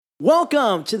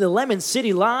Welcome to the Lemon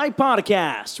City Live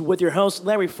podcast with your host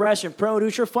Larry Fresh and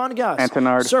producer Fun Gus.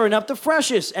 Antonard. Serving up the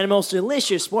freshest and most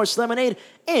delicious sports lemonade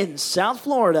in South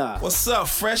Florida. What's up?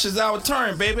 Fresh is our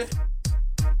turn, baby.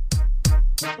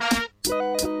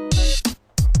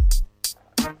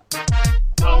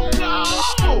 Oh no!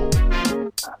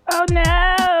 Oh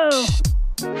no!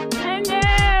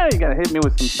 You gotta hit me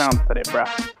with some sounds today, bro.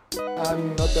 I'm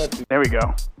not that. There we go.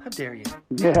 How dare you?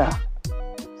 Yeah.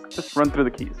 Just run through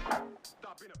the keys.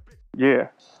 Yeah.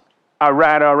 All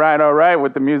right.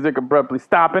 With the music abruptly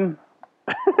stopping.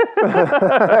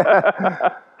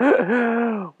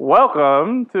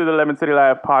 Welcome to the Lemon City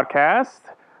Live podcast,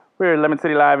 where Lemon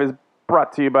City Live is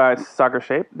brought to you by Soccer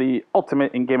Shape, the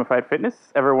ultimate in gamified fitness.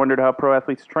 Ever wondered how pro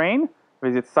athletes train?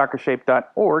 Visit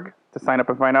soccershape.org to sign up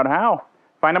and find out how.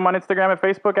 Find them on Instagram and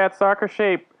Facebook at Soccer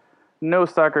Shape. No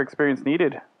soccer experience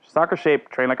needed. Soccer Shape,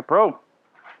 train like a pro.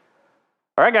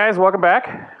 All right, guys, welcome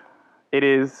back. It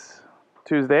is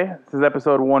Tuesday. This is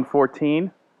episode 114.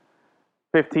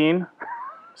 15.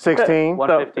 16.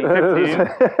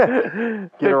 115.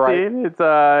 Get it right. It's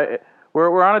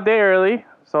we're on a day early,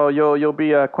 so you'll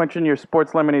be quenching your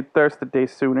sports lemonade thirst a day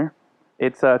sooner.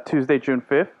 It's Tuesday, June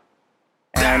 5th,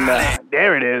 and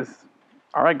there it is.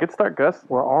 All right, good start, Gus.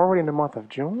 We're already in the month of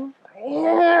June?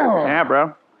 Yeah,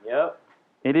 bro. Yep.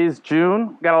 It is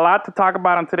June. Got a lot to talk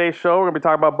about on today's show. We're going to be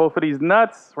talking about both of these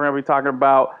nuts. We're going to be talking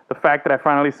about the fact that I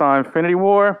finally saw Infinity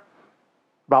War.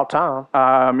 About time.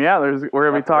 We're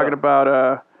going to be talking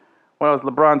about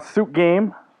LeBron's suit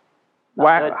game.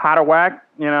 How to whack,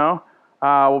 you know.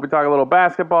 We'll be talking a little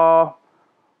basketball.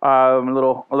 A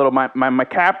little my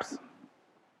Caps.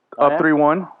 Up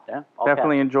 3-1. Yeah,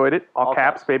 Definitely enjoyed it. All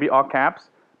caps, baby. All caps.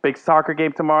 Big soccer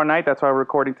game tomorrow night. That's why we're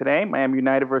recording today. Miami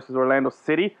United versus Orlando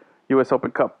City. U.S.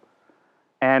 Open Cup.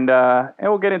 And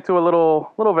we'll get into a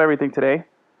little of everything today.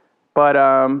 But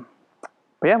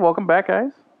yeah, welcome back,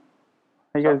 guys.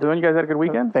 How you guys doing? You guys had a good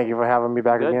weekend? Thank you for having me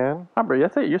back again. Oh, bro,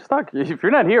 that's it. You're stuck. If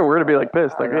you're not here, we're going to be like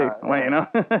pissed. Like, hey, wait, you know?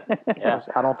 Yeah.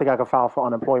 I don't think I can file for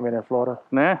unemployment in Florida.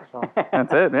 Nah,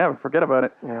 that's it. Yeah, forget about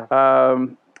it. Yeah.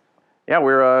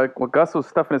 Gus was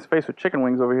stuffing his face with chicken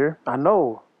wings over here. I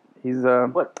know. He's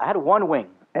What? I had one wing.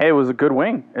 Hey, it was a good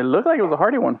wing. It looked like it was a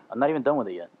hearty one. I'm not even done with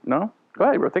it yet. No? Go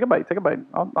ahead, bro. Take a bite.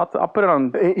 I'll put it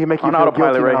on You make you on feel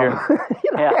autopilot guilty right now. here.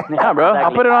 Yeah, Bro. exactly.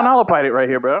 I'll put it on autopilot right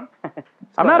here, bro.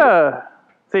 I'm not a.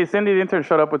 See, Cindy the intern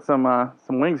showed up with some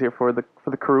wings here for the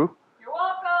crew. You're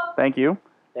welcome. Thank you.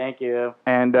 Thank you.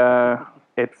 And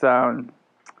it's I'm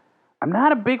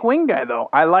not a big wing guy though.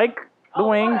 I like the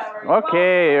wings. Whatever.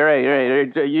 Okay, all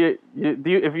right. Do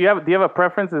you have a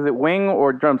preference? Is it wing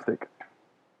or drumstick?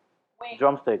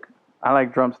 Drumstick. I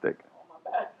like drumstick.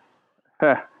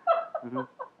 I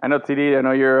know TD. I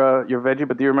know you're veggie,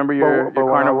 but do you remember your But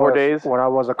when carnivore days? When I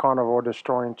was a carnivore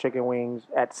destroying chicken wings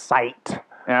at sight,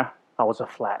 Yeah. I was a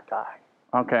flat guy.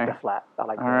 Okay. The flat. I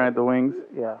like All right, the wings.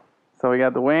 Yeah. So we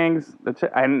got the wings,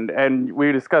 and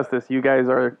we discussed this. You guys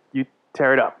you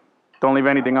tear it up. Don't leave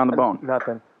anything on the bone.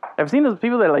 Nothing. I've seen those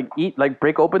people that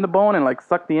break open the bone and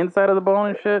suck the inside of the bone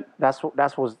and shit. That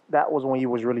was when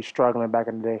you was really struggling back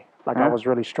in the day. I Yeah. was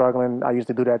really struggling. I used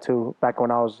to do that too back when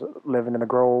I was living in the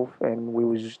Grove, and we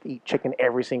would just eat chicken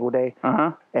every single day.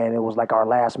 Uh-huh. And it was like our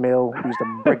last meal. We used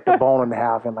to break the bone in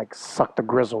half and suck the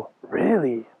grizzle.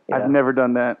 Really? Yeah. I've never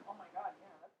done that.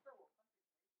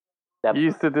 That, You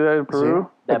used to do that in Peru? See?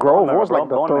 The That Grove bone was marrow, like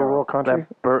the bone third marrow. world country.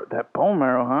 That bone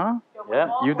marrow, huh? Yeah.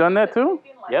 You've done that too?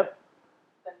 Yep.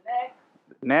 The neck.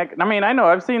 Neck. I mean, I know.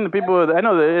 I've seen the people. I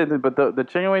know but the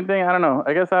chicken wing thing. I don't know.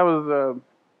 I guess I was,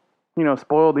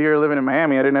 spoiled here living in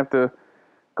Miami. I didn't have to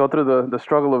go through the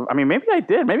struggle of. I mean, maybe I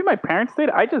did. Maybe my parents did.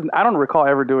 I don't recall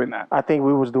ever doing that. I think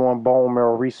we was doing bone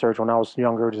marrow research when I was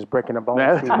younger, just breaking the bone,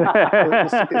 see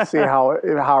how it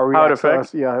reacts to affects.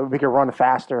 us. Yeah, we could run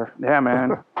faster. Yeah,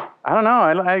 man. I don't know.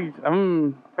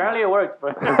 I'm Apparently it worked.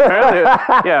 But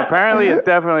apparently it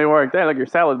definitely worked. Hey, look, your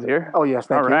salad's here. Oh yes,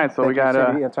 thank All you. right, so Thank we you, got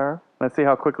Cindy, intern. let's see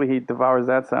how quickly he devours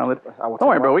that salad. I will Don't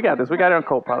worry, take bro. one. We got this. We got it on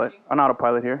co-pilot, on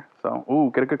autopilot here.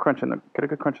 So, get a good crunch in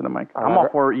the mic. I'm all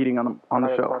for eating on the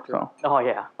right, show. crunch it. So oh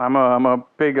yeah. I'm a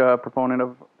big proponent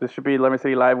of this. Should be Lemon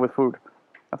City Live with food.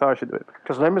 That's how I should do it.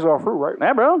 Because lemons are fruit, right?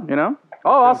 Yeah, bro. You know.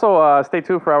 Oh, also stay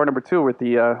tuned for hour number 2 with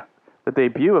the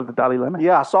debut of the Dalai Lemon.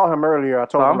 Yeah, I saw him earlier. I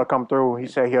told Saw him him? to come through. He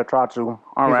said he'll try to.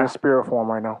 All He's right. in spirit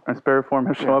form right now. In spirit form,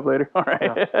 he'll show up later. All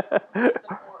right.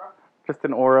 Just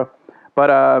an aura. But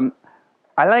I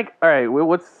like. All right.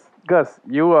 What's Gus?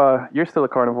 You're still a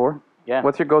carnivore. Yeah.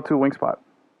 What's your go-to wing spot?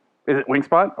 Is it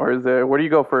Wingspot or is there? Where do you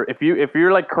go for if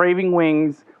you're like craving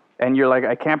wings and you're like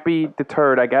I can't be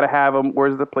deterred, I gotta have them.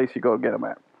 Where's the place you go get them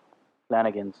at?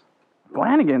 Flanagan's.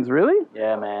 Flanagan's, really?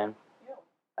 Yeah, man.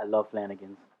 I love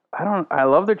Flanagan's. I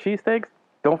love their cheesesteaks.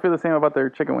 Don't feel the same about their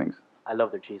chicken wings. I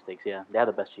love their cheesesteaks. Yeah, they have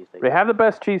the best cheesesteaks. They have the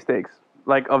best cheesesteaks,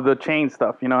 like of the chain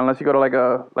stuff, unless you go to like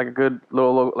a good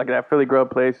little like that Philly Grub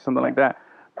place or something like that.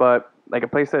 But like a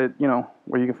place that,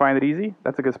 where you can find it easy,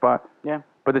 that's a good spot. Yeah.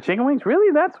 But the chicken wings,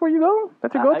 really? That's where you go?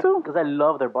 That's your go-to? Because I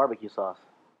love their barbecue sauce.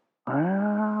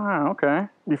 Ah, okay.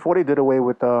 Before they did away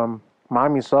with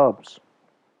Miami subs,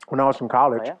 when I was in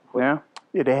college, Yeah.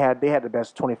 Yeah. they had the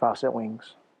best 25-cent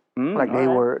wings. Mm, Like they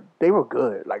were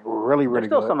good, like really There's really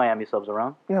still good. some Miami subs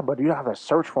around. Yeah, but you have to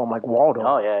search for them like Waldo.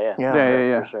 Oh, yeah.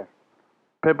 Yeah. For sure.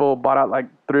 Pitbull bought out like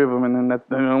 3 of them, and then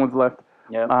no one's left.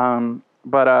 Yeah.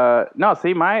 But no,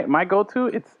 see, my go-to,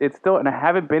 it's still, and I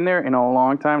haven't been there in a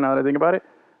long time now that I think about it,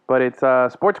 but it's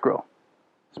Sports Grill.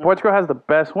 Sports Grill has the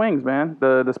best wings, man.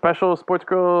 The special Sports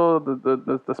Grill,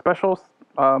 the special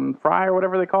fry or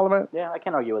whatever they call them. Yeah, I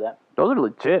can't argue with that. Those are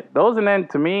legit. Those, and then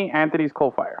to me, Anthony's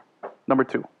Coal Fire, number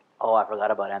 2. Oh, I forgot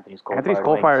about Anthony's Coal Anthony's Fire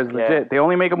Coal wings. Fire is legit. Yeah. They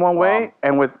only make them one way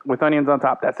and with onions on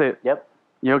top. That's it. Yep.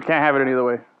 You can't have it any other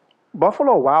way.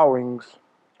 Buffalo Wild Wings,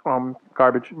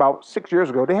 Garbage. about 6 years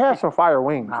ago, they had some fire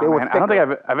wings. Oh, they were man, I don't think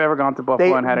I've ever gone to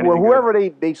Buffalo and had anything whoever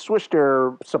they switched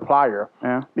their supplier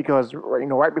Yeah. because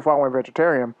right before I went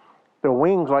vegetarian, the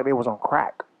wings like they was on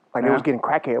crack. Like they was getting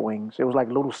crackhead wings. It was like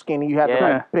little skinny. You had to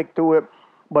Yeah. like pick through it.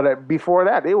 But before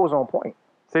that, it was on point.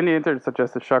 Cindy Inter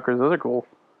suggested Shuckers. Those are cool.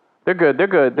 They're good.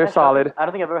 They're solid. I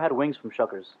don't think I've ever had wings from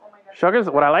Shuckers.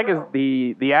 Shuckers, what I like is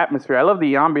the atmosphere. I love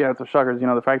the ambiance of Shuckers.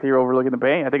 The fact that you're overlooking the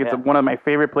bay. I think it's Yeah. one of my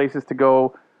favorite places to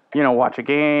go, watch a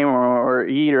game or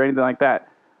eat or anything like that.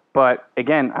 But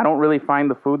again, I don't really find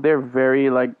the food there very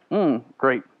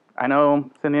great. I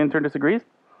know Cindy Intern disagrees.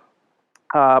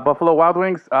 Buffalo Wild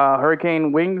Wings,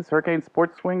 Hurricane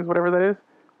Sports Wings, whatever that is.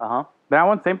 Uh-huh. That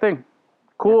one, same thing.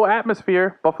 Cool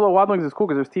atmosphere. Buffalo Wild Wings is cool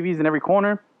because there's TVs in every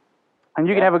corner. And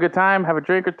you can have a good time, have a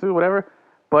drink or two, whatever.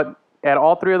 But at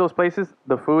all 3 of those places,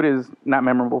 the food is not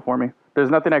memorable for me. There's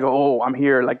nothing I go, oh, I'm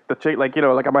here. Like I'm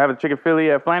gonna have a chicken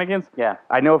Philly at Flanagan's. Yeah.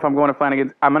 I know if I'm going to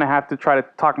Flanagan's, I'm gonna have to try to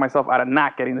talk myself out of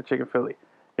not getting the chicken Philly.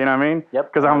 You know what I mean?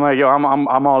 Yep. Because I'm like, yo, I'm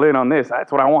all in on this.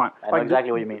 That's what I want. I know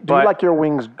exactly what you mean. Do you like your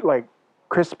wings like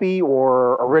crispy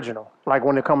or original? Like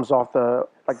when it comes off the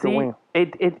the wing.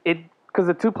 Because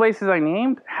the 2 places I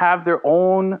named have their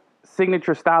own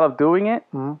signature style of doing it,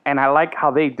 and I like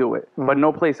how they do it, but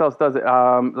no place else does it.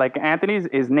 Like Anthony's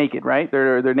is naked, right?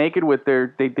 They're naked with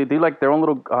they do like their own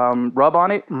little rub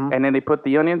on it, and then they put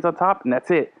the onions on top, and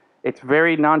that's it. It's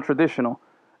very non-traditional,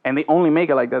 and they only make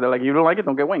it like that. They're like, you don't like it,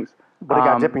 don't get wings. But they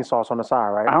got dipping sauce on the side,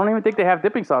 right? I don't even think they have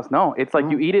dipping sauce. No, it's like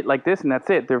you eat it like this, and that's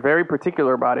it. They're very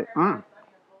particular about it.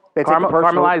 They take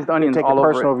Caramelized onions they take all it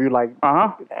over personal it. if you like.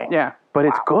 Yeah, but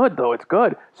it's good though. It's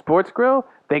good. Sports Grill,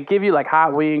 they give you like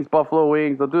hot wings, buffalo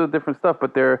wings. They'll do the different stuff,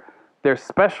 but their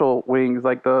special wings,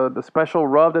 like the special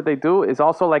rub that they do, is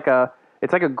also like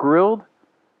it's like a grilled,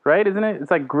 right? Isn't it?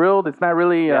 It's like grilled. It's not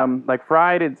really like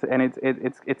fried. It's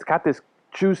got this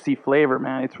juicy flavor,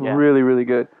 man. It's really really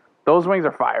good. Those wings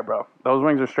are fire, bro. Those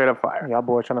wings are straight up fire. Y'all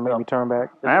boys trying to make me turn back.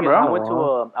 Yeah, bro. I went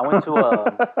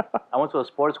to a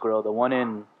sports grill, the one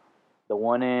in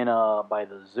by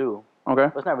the zoo. Okay.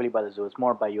 Well, it's not really by the zoo. It's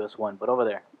more by US 1, but over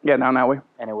there. Yeah, down that way.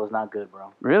 And it was not good,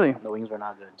 bro. Really? The wings were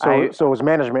not good. So it was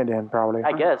management then, probably.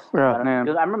 I guess. Yeah.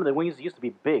 Because I remember the wings used to be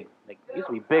big. Like, it used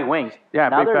to be big wings. Yeah,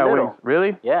 now big they're fat little. wings.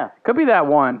 Really? Yeah. Could be that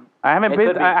one. I haven't It been.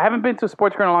 could be. I haven't been to a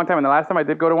sports grill in a long time, and the last time I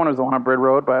did go to one was the one on Bread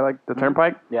Road by like the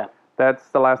Turnpike. Yeah. That's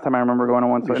the last time I remember going to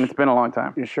one, and it's been a long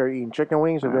time. You sure eating chicken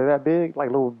wings if they're that big, like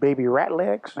little baby rat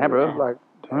legs? Yeah, bro. Like,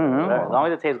 I don't know. As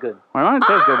long as it tastes good. Well, it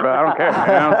tastes good, bro. I don't care. You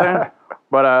know what I'm saying?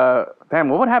 But damn,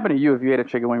 what would happen to you if you ate a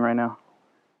chicken wing right now?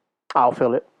 I'll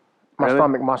feel it. Really?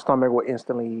 My stomach will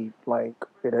instantly like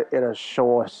it'll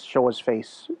show its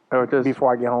face Or just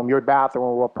before I get home. Your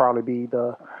bathroom will probably be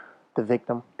the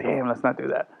victim. damn, let's not do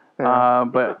that. Yeah.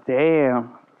 But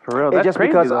damn, for real, It's that's just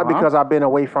crazy because though, huh? because I've been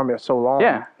away from it so long.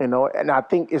 Yeah. And I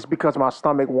think it's because my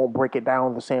stomach won't break it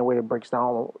down the same way it breaks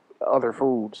down other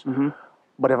foods. Mm-hmm.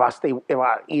 But if I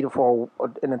eat it for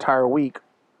an entire week,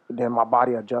 then my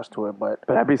body adjusts to it. But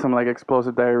that'd be some like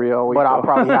explosive diarrhea all week. I'll though.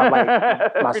 probably have like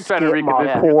my You're trying to skin, my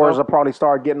recondition pores yourself. will probably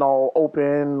start getting all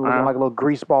open, looking Uh-huh. like a little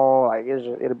grease ball. Like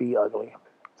it'll be ugly.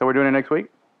 So we're doing it next week.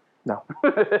 No.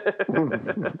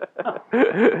 All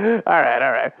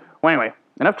right. Well, anyway,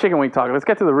 enough chicken wing talk. Let's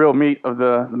get to the real meat of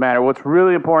the matter. What's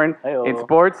really important Hey-o. in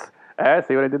sports?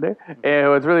 See what I did there?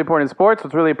 What's really important in sports,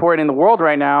 what's really important in the world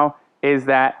right now is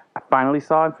that I finally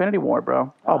saw Infinity War,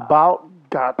 bro. About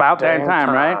Damn time,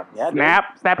 right? Yeah,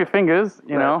 dude. Snap your fingers,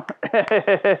 you know.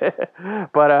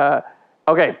 But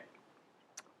okay.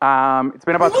 It's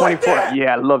been about 24.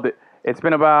 Yeah, I loved it. It's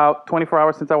been about 24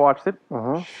 hours since I watched it.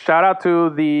 Shout out to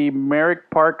the Merrick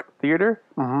Park Theater.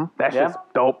 That's Yeah. just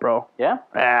dope, bro. Yeah.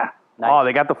 Yeah. Nice. Oh,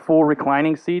 they got the full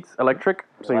reclining seats, electric.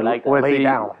 So I you like that. with lay the-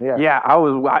 down. Yeah. Yeah,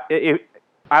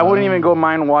 I wouldn't even go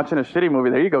mind watching a shitty movie.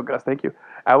 There you go, Gus. Thank you.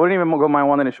 I wouldn't even go mind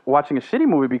watching a shitty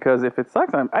movie because if it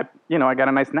sucks, I got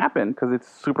a nice nap in because it's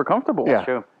super comfortable. Yeah.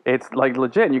 True. It's like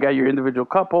legit. You got your individual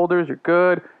cup holders. You're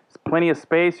good. There's plenty of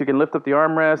space. You can lift up the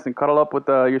armrest and cuddle up with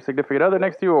your significant other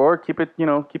next to you, or keep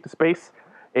the space.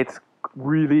 It's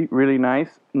really, really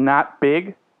nice. Not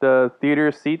big. The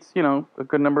theater seats, a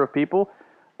good number of people,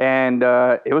 and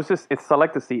it's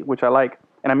select a seat, which I like.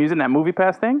 And I'm using that Movie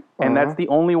Pass thing, and that's the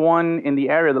only one in the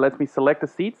area that lets me select the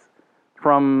seats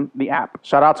from the app.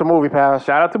 Shout out to Movie Pass.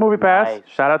 Shout out to Movie Pass. Nice.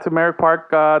 Shout out to Merrick Park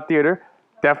Theater.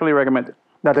 Definitely recommend it.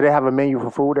 Now, do they have a menu for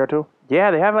food there too? Yeah,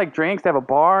 they have like drinks, they have a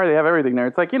bar, they have everything there.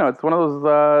 It's like, it's one of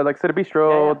those like City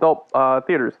Bistro Yeah. adult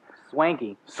theaters.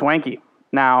 Swanky. Swanky.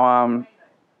 Now,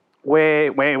 way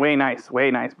nice,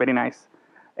 very nice.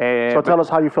 So tell us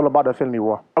how you feel about the Infinity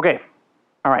War. Okay,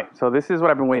 all right. So this is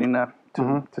what I've been waiting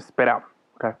to spit out.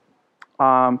 Okay.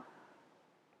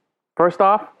 First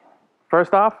off,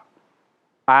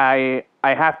 I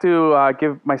have to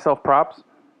give myself props.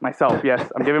 Myself,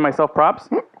 yes, I'm giving myself props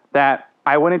that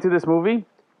I went into this movie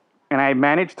and I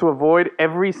managed to avoid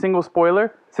every single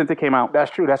spoiler since it came out.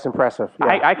 That's true. That's impressive.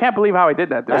 Yeah. I can't believe how I did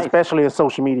that, dude. Especially in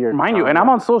social media. Mind you, and I'm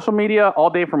on social media all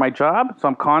day for my job, so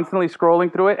I'm constantly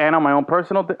scrolling through it and on my own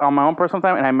personal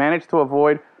time, and I managed to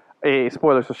avoid a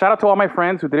spoiler. So shout out to all my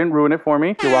friends who didn't ruin it for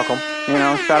me. You're welcome.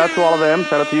 Shout out to all of them.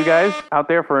 Shout out to you guys out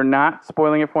there for not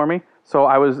spoiling it for me. So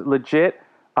I was legit.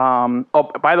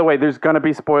 By the way, there's gonna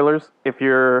be spoilers. If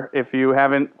you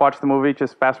haven't watched the movie,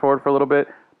 just fast forward for a little bit.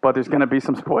 But there's gonna be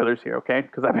some spoilers here, okay?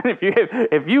 Because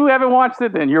if you haven't watched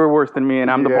it, then you're worse than me,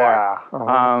 and I'm the bar.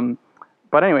 Uh-huh.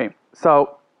 But anyway,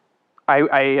 so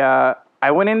I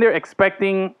went in there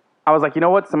expecting. I was like, you know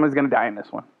what? Someone's gonna die in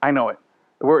this one. I know it.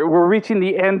 We're reaching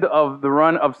the end of the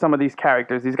run of some of these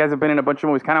characters. These guys have been in a bunch of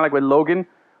movies, kind of like with Logan.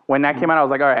 When that came out, I was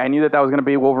like, all right, I knew that was gonna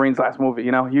be Wolverine's last movie.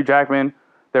 Hugh Jackman.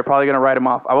 They're probably gonna write him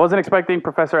off. I wasn't expecting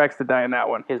Professor X to die in that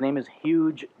one. His name is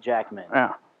Huge Jackman.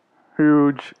 Yeah.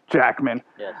 Huge Jackman.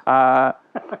 Yes.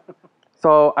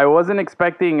 So I wasn't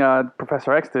expecting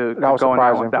Professor X to That was go in that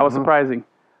surprising. one. That was surprising.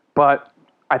 But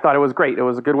I thought it was great. It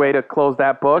was a good way to close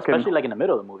that book. Especially like in the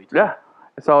middle of the movie, too. Yeah.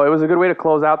 So it was a good way to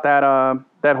close out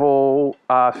that whole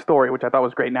story, which I thought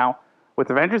was great. Now, with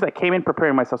Avengers, I came in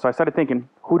preparing myself. So I started thinking,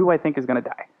 who do I think is going to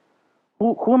die?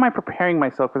 Who am I preparing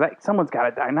myself? Because someone's got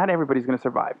to die. Not everybody's going to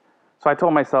survive. So I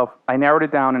told myself, I narrowed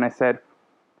it down and I said,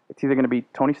 it's either going to be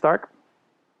Tony Stark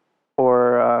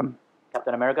or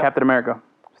Captain America? Captain America,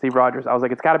 Steve Rogers. I was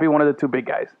like, it's got to be one of the two big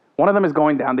guys. One of them is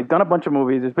going down. They've done a bunch of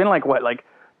movies. There's been like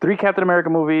 3 Captain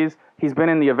America movies. He's been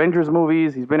in the Avengers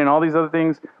movies. He's been in all these other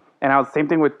things. And I was same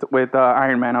thing with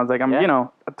Iron Man. I was like,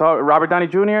 Robert Downey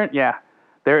Jr. Yeah,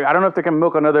 I don't know if they can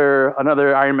milk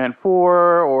another Iron Man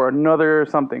 4 or another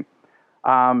something. So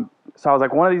I was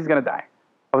like, one of these is gonna die.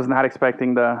 I was not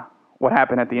expecting what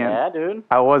happened at the end. Yeah, dude.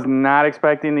 I was not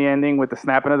expecting the ending with the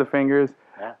snapping of the fingers.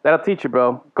 Yeah. That'll teach you,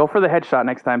 bro. Go for the headshot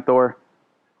next time, Thor.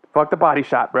 Fuck the body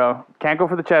shot, bro. Can't go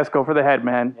for the chest. Go for the head,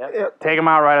 man. Yep. Take him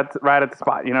out right at the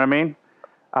spot. You know what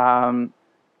I mean?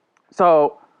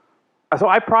 So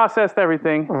I processed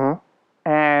everything,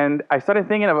 and I started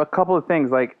thinking of a couple of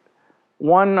things. Like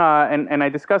one, and I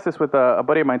discussed this with a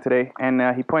buddy of mine today,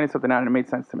 and he pointed something out, and it made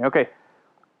sense to me. Okay,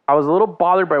 I was a little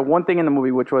bothered by one thing in the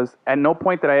movie, which was at no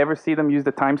point did I ever see them use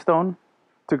the time stone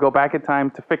to go back in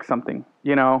time to fix something.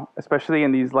 Especially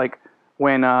in these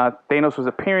when Thanos was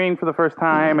appearing for the first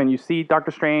time, and you see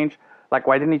Doctor Strange. Like,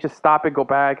 why didn't he just stop it, go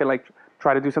back, and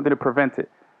try to do something to prevent it?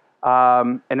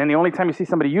 And then the only time you see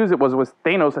somebody use it was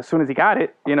Thanos as soon as he got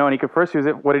it, and he could first use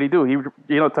it. What did he do?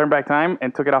 He, turned back time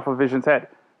and took it off of Vision's head,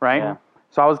 right? Yeah.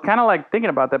 So I was kind of thinking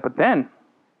about that, but then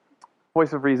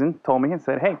voice of reason told me and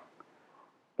said, hey,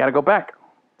 got to go back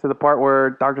to the part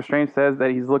where Doctor Strange says that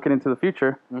he's looking into the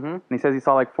future, and he says he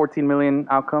saw 14 million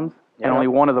outcomes, and only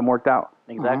one of them worked out.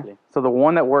 Exactly. So the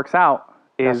one that works out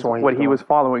is That's what what he's he was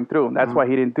following through. That's why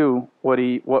he didn't do why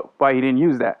he didn't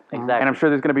use that. Exactly. And I'm sure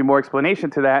there's going to be more explanation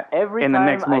to that Every in the time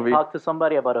next movie. I talk to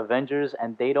somebody about Avengers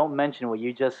and they don't mention what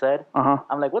you just said,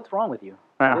 I'm like, what's wrong with you?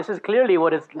 Yeah. This is clearly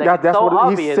what it's like. That's so what he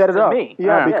obvious set it to up. me.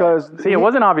 Yeah, Yeah. because See, it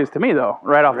wasn't obvious to me though,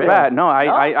 right off the bat. No,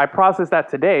 I processed that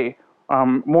today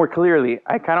more clearly.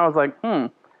 I kind of was like,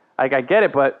 I get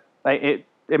it, but it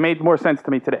made more sense to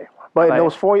me today. But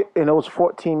in those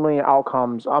 14 million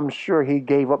outcomes, I'm sure he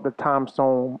gave up the time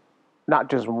stone not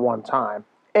just one time.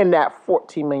 In that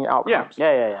 14 million outcomes.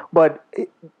 Yeah. But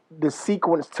the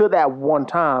sequence to that one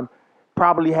time,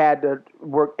 probably had to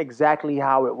work exactly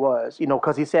how it was,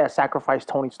 because he said sacrifice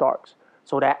Tony Stark's.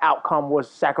 So that outcome was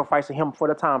sacrificing him for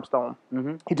the time stone.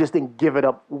 Mm-hmm. He just didn't give it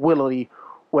up willingly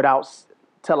without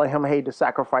telling him, hey, to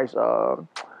sacrifice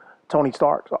Tony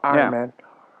Stark, so Iron Man.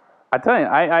 I tell you,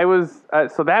 I was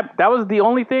so that was the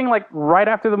only thing like right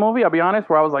after the movie. I'll be honest,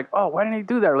 where I was like, oh, why didn't he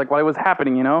do that? Or, like while it was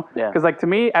happening, Yeah. Because like to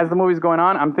me, as the movie's going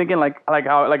on, I'm thinking like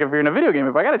how like if you're in a video game,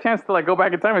 if I got a chance to like go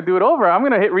back in time and do it over, I'm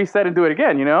gonna hit reset and do it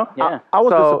again, Yeah. I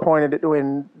was disappointed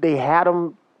when they had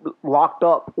him locked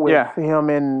up with him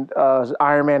and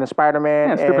Iron Man and Spider-Man.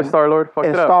 Yeah, stupid Star-Lord fucked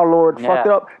it up. Star-Lord fucked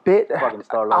it up. Fucking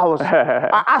Star-Lord.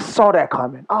 I saw that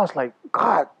coming. I was like,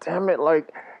 God damn it!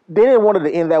 Like they didn't want it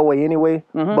to end that way anyway,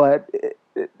 but.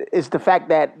 It's the fact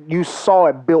that you saw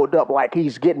it build up, like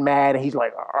he's getting mad and he's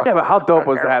like, yeah, but how dope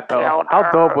was that though?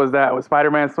 How dope was that? With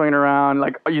Spider-Man swinging around,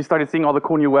 like you started seeing all the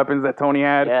cool new weapons that Tony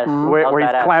had, Yes. where he's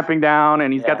Badass. clamping down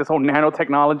and he's got this whole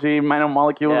nanotechnology,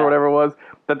 nanomolecules or whatever it was,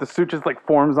 that the suit just like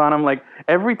forms on him. Like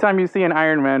every time you see an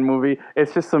Iron Man movie,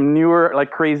 it's just some newer,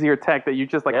 like crazier tech that you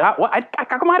just like, how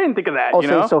come I didn't think of that?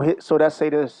 So let's say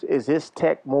this: is this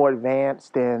tech more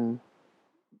advanced than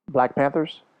Black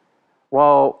Panther's?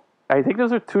 Well, I think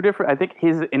those are two different. I think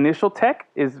his initial tech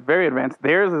is very advanced.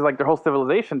 Theirs is like their whole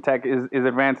civilization tech is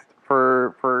advanced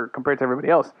for compared to everybody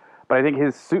else. But I think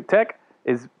his suit tech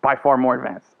is by far more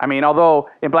advanced. I mean, although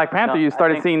in Black Panther you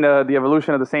started seeing the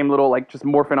evolution of the same little like just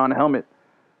morphing on a helmet.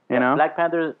 You know, Black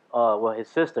Panther. His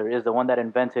sister is the one that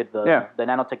invented the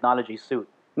nanotechnology suit.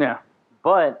 Yeah.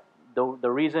 But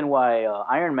the reason why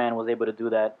Iron Man was able to do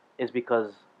that is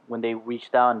because when they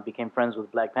reached out and became friends with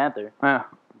Black Panther. Yeah.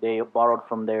 They borrowed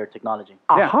from their technology.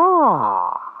 Yeah.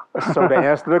 Aha! So they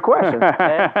answered the question. all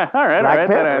right. Black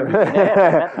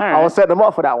Panther. I was setting them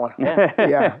up for that one.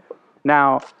 Yeah.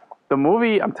 Now, the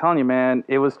movie, I'm telling you, man,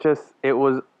 it was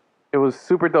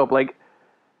super dope. Like,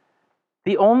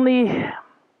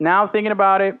 now thinking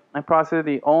about it, I processed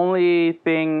the only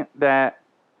thing that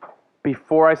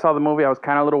before I saw the movie, I was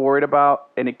kind of a little worried about,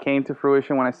 and it came to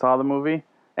fruition when I saw the movie.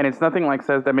 And it's nothing like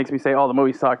that makes me say, oh, the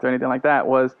movie sucked or anything like that,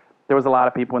 was there was a lot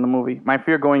of people in the movie. My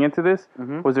fear going into this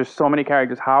was there's so many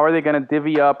characters. How are they going to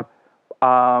divvy up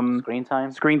screen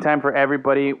time for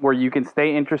everybody where you can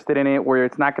stay interested in it, where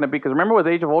it's not going to be... Because remember with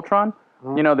Age of Ultron,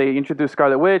 they introduced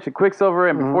Scarlet Witch and Quicksilver,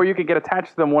 and before you could get attached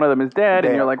to them, one of them is dead,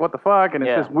 and you're like, what the fuck? And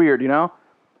it's just weird,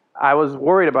 I was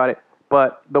worried about it.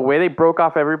 But the way they broke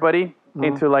off everybody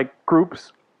into like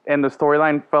groups and the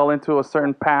storyline fell into a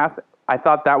certain path, I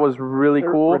thought that was really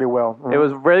cool. Pretty well. It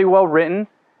was really well written.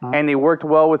 And they worked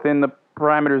well within the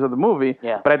parameters of the movie.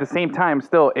 Yeah. But at the same time,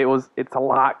 still, it's a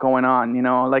lot going on.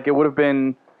 Like it would have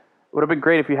been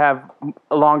great if you have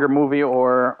a longer movie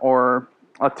or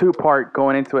a 2-part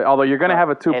going into it. Although you're going to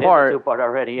have a 2-part. It is a 2-part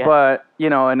already. Yeah. But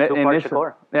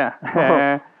Shakur.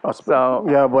 Yeah. So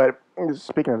yeah, but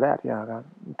speaking of that, I got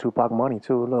Tupac money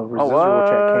too. A little residual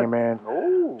check came in.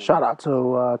 Ooh. Shout out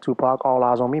to Tupac, All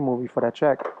Eyes on Me movie for that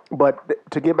check. But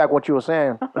to get back what you were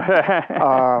saying,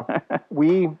 I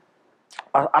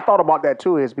thought about that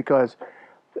too, is because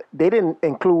they didn't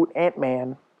include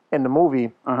Ant-Man in the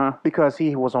movie because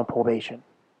he was on probation.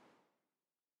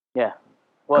 Yeah.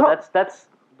 Well, that's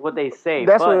what they say.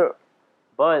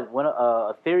 But when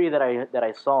a theory that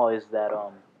I saw is that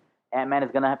Ant-Man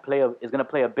is gonna play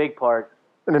a big part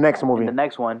in the next movie. In the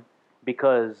next one,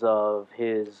 because of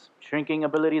his shrinking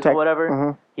abilities or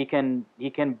whatever. He can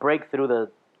break through the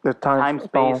time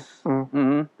space,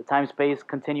 the time space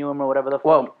continuum or whatever the fuck.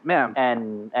 Well, yeah.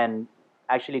 And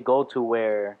actually go to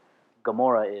where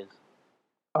Gamora is.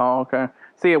 Oh, okay.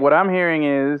 See, what I'm hearing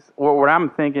is, or what I'm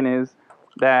thinking is,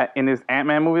 that in this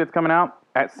Ant-Man movie that's coming out,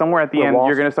 somewhere at the end,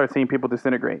 you're going to start seeing people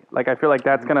disintegrate. Like, I feel like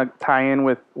that's going to tie in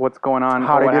with what's going on.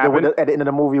 How they did it at the end of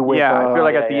the movie with... I feel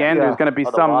like at the end, there's going to be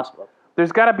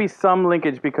there's got to be some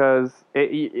linkage, because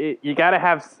you got to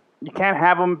have... You can't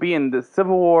have him be in the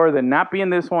Civil War, then not be in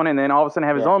this one, and then all of a sudden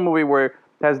have his own movie where it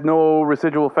has no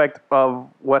residual effect of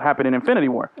what happened in Infinity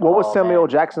War. What was Samuel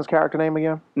Jackson's character name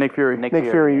again? Nick Fury. Nick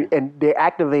Fury. And they're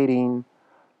activating...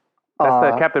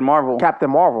 That's the Captain Marvel. Captain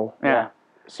Marvel. Yeah.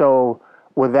 So,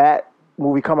 will that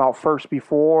movie come out first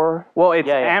before? Well, it's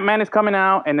Ant-Man is coming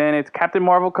out, and then it's Captain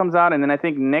Marvel comes out, and then I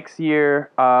think next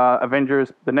year,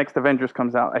 the next Avengers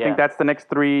comes out. I think that's the next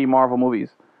 3 Marvel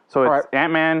movies. So it's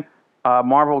Ant-Man,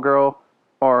 Marvel Girl,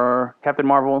 or Captain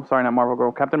Marvel. Sorry, not Marvel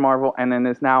Girl. Captain Marvel, and then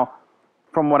there's now,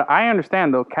 from what I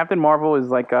understand though, Captain Marvel is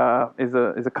like is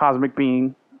a cosmic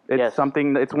being. It's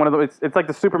something. It's one of the. It's like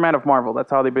the Superman of Marvel. That's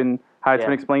how it's been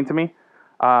explained to me.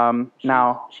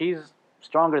 She's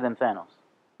stronger than Thanos.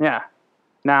 Yeah.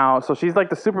 Now, so she's like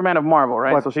the Superman of Marvel,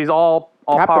 right? So she's all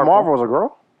Captain powerful. Marvel is a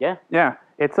girl? Yeah. Yeah.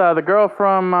 It's the girl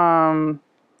from.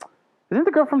 Isn't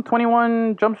the girl from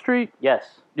 21 Jump Street?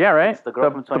 Yes. Yeah, right. It's the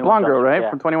girl from 21 the blonde Jump girl, Street, right? yeah.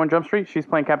 From 21 Jump Street. She's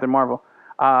playing Captain Marvel.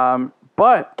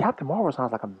 But Captain Marvel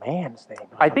sounds like a man's name.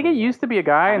 I think it used to be a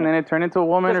guy, and then it turned into a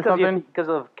woman or something. Because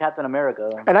of Captain America.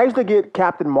 And I used to get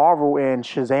Captain Marvel and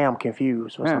Shazam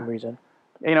confused for some reason.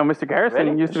 You know, Mr. Garrison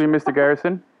Really? used to be Mr.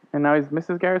 Garrison, and now he's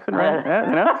Mrs. Garrison, right? Yeah,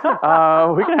 you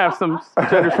know. We can have some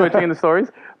gender switching in the stories,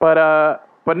 but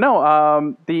no.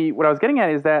 What I was getting at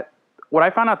is that what I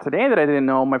found out today that I didn't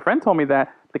know. My friend told me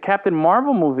that the Captain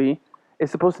Marvel movie is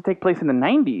supposed to take place in the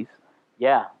 90s.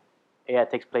 Yeah. Yeah,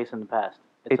 it takes place in the past.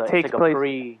 It's takes like place. a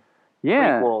prequel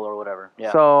Yeah. or whatever.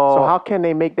 Yeah. So how can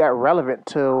they make that relevant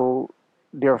to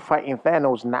they're fighting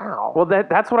Thanos now? Well,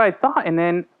 that's what I thought. And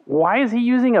then why is he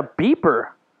using a beeper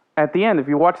at the end? If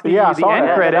you watch the I end saw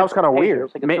that. credits, That was kind of weird.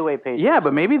 It's like a two-way page. Yeah,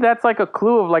 but maybe that's like a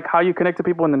clue of like how you connect to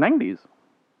people in the 90s.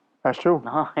 That's true.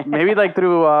 Maybe like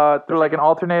through like an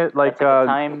alternate like It's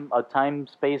like a time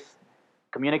space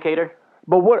communicator,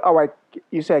 But what? All right,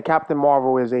 you said Captain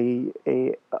Marvel is a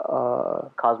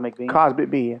cosmic being.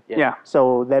 cosmic being. yeah.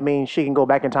 So that means she can go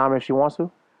back in time if she wants to.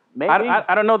 Maybe.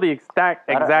 I don't know the exact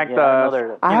I don't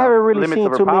know I haven't really limits seen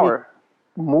of her too power.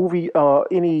 many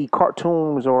any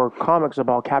cartoons or comics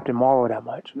about Captain Marvel that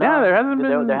much. Yeah, there hasn't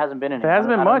been. There hasn't been any. There hasn't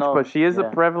been I don't much, know. but she is a Yeah.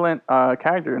 prevalent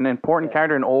character, an important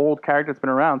character, an old character that's been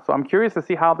around. So I'm curious to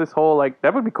see how this whole like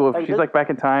that would be cool if Like, she's there's- like back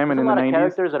in time and There's in a the lot of 90s.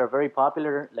 characters that are very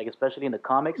popular, like especially in the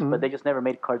comics, Mm-hmm. but they just never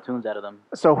made cartoons out of them.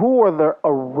 So who are the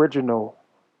original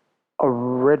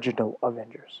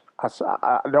Avengers?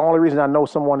 The only reason I know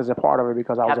someone is a part of it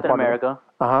because I was a Captain part America. of it.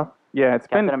 Uh huh. Yeah, it's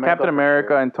Captain been America Captain for America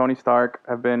sure. and Tony Stark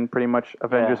have been pretty much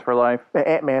Avengers Yeah. for life, And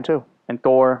Ant-Man too. and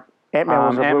Thor. Ant-Man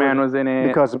was Ant-Man was in it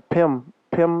because Pym,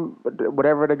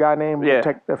 whatever the guy name, Yeah.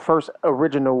 the first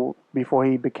original before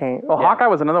he became. Well, Hawkeye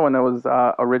was another one that was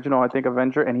original, I think,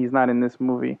 Avenger, and he's not in this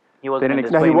movie. He wasn't didn't in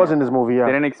this No, he explain was in this movie. They Yeah.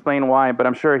 didn't explain why, but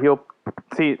I'm sure he'll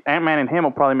see Ant-Man and him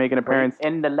will probably make an appearance.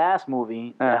 In the last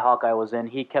movie that Hawkeye was in,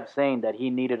 he kept saying that he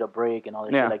needed a break and all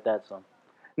that Yeah. shit like that. So,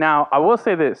 Now, I will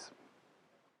say this.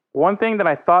 One thing that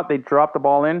I thought they dropped the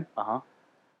ball in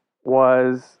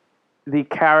was the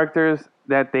characters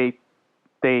that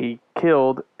they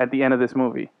killed at the end of this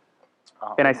movie.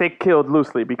 And I say killed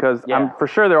loosely because Yeah. I'm for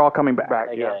sure they're all coming back.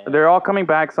 yeah. They're all coming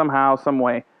back somehow, some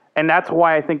way. And that's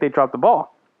why I think they dropped the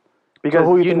ball. Because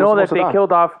who you you think know was that supposed to they die?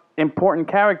 killed off important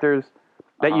characters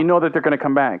that you know that they're going to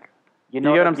come back. you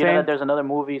know, get what that, I'm you know saying? that there's another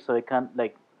movie, so it can't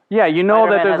like. Yeah, you know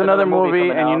that Spider-Man there's has another another movie movie,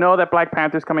 coming and you out. know that Black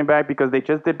Panther's coming back because they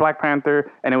just did Black Panther,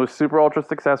 and it was super ultra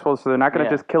successful, so they're not going to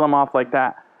Yeah. just kill him off like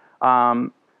that.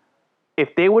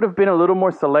 If they would have been a little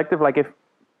more selective, like if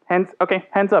hands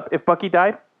up, if Bucky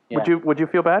died, Yeah. would you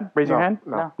feel bad? Raise your No,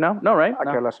 hand. no. No, right? I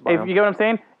care less about If him. you get what I'm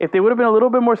saying, if they would have been a little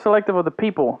bit more selective of the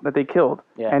people that they killed,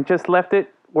 Yeah. and just left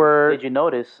it where. Did you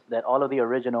notice that all of the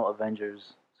original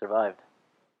Avengers survived?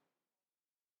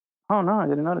 Oh no, I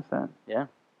didn't notice that. Yeah.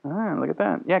 Ah, look at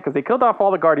that. Yeah, because they killed off all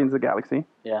the Guardians of the Galaxy.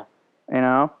 Yeah. You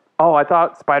know. Oh, I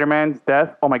thought Spider-Man's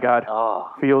death. Oh my God.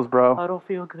 Oh, Feels, bro. I don't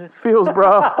feel good. Feels,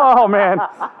 bro. Oh man.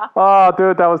 Oh,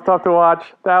 dude, that was tough to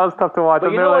watch. That was tough to watch. But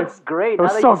I'm you know literally- what's great? it Now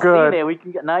was that so you've good. seen it, we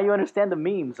can now you understand the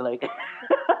memes. Like,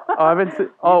 Oh, I haven't seen.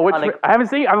 Oh, which like- I haven't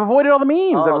seen. I've avoided all the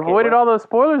memes. Oh, I've okay, avoided well- all the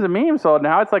spoilers and memes. So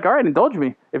now it's like, all right, indulge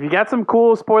me. If you got some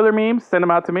cool spoiler memes, send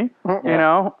them out to me. You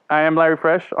know, I am Larry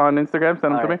Fresh on Instagram.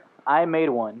 Send them all to me. right, I made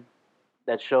one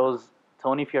that shows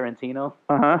Tony Fiorentino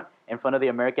Uh huh. in front of the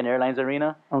American Airlines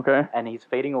arena, Okay. and he's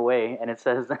fading away, and it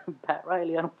says, "Pat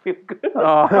Riley, I don't feel good."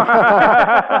 Oh.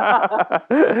 I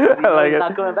like He's it.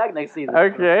 not coming back next season.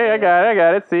 Okay, I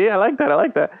got it. See, I like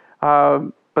that.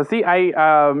 But see,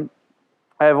 I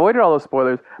avoided all those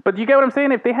spoilers. But you get what I'm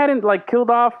saying? If they hadn't like killed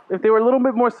off, if they were a little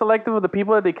bit more selective of the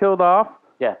people that they killed off,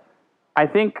 Yeah. I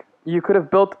think you could have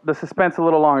built the suspense a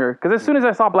little longer. Because as soon as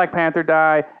I saw Black Panther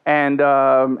die and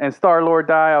Star-Lord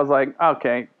die, I was like,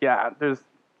 okay, yeah,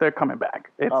 they're coming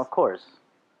back. Of course.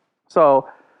 So,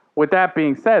 with that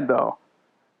being said, though,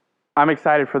 I'm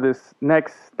excited for this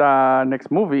next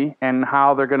movie and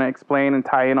how they're going to explain and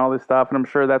tie in all this stuff. And I'm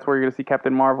sure that's where you're going to see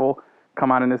Captain Marvel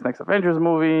come out in this next Avengers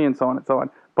movie and so on and so on.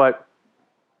 But,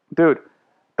 dude,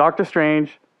 Doctor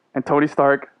Strange and Tony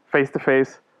Stark face to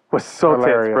face was so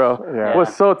Hilarious. tits, bro. Yeah.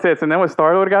 Was so tits. And then when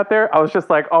Star-Lord got there, I was just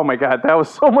like, oh my God, that was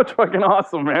so much fucking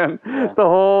awesome, man.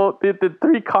 The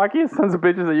three cockiest sons of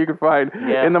bitches that you could find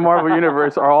Yeah. in the Marvel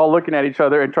Universe are all looking at each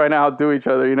other and trying to outdo each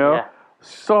other, you know? Yeah.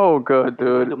 So good,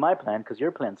 Do dude. my plan because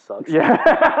your plan sucks. Yeah.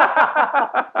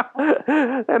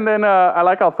 And then I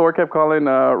like how Thor kept calling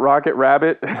Rocket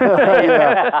Rabbit.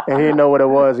 Yeah, and he didn't know what it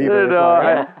was either. You It's know,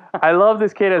 like, I love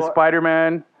this kid as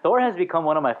Spider-Man. Thor has become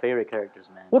one of my favorite characters,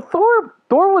 man. Well,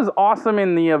 Thor was awesome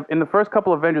in the first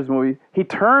couple Avengers movies. He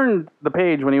turned the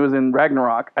page when he was in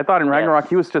Ragnarok. I thought in Ragnarok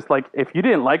he was just like, if you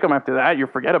didn't like him after that, you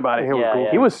forget about it.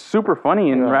 He was super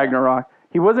funny in Ragnarok.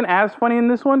 He wasn't as funny in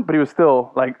this one, but he was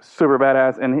still like super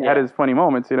badass, and he had his funny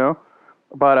moments, you know.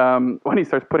 But when he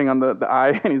starts putting on the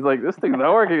eye, and he's like, "This thing's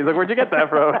not working," he's like, "Where'd you get that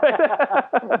from?"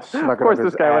 Of course,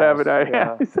 this guy would have an eye.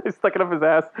 Yeah. He's stuck it up his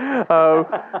ass. It's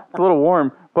a little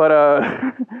warm, but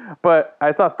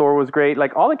I thought Thor was great.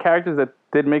 Like all the characters that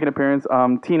did make an appearance.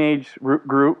 Teenage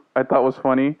Groot, I thought was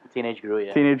funny. Teenage Groot,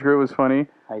 yeah. Teenage Groot was funny.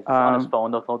 He's on his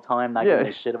phone the whole time, not giving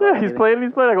a shit about anything. He's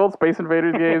playing like old Space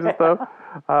Invaders games and stuff.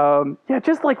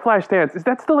 Just like Flashdance. Is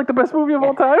that still like the best movie of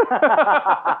all time?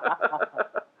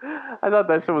 I thought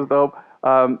that shit was dope.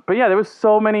 But yeah, there was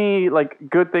so many like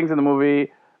good things in the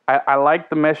movie. I like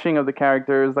the meshing of the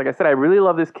characters. Like I said, I really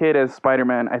love this kid as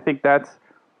Spider-Man. I think that's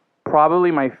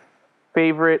probably my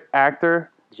favorite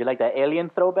actor. Did you like that Alien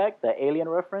throwback, that Alien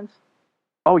reference?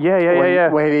 Oh, yeah.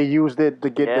 Where they used it to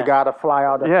get the guy to fly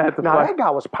out. That guy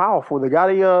was powerful. The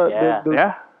guy,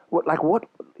 what?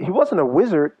 He wasn't a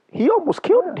wizard. He almost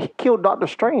killed Doctor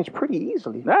Strange pretty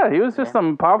easily. Yeah, he was just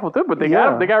some powerful dude, but they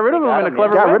got rid of him in a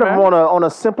clever way. Got rid of him on a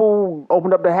simple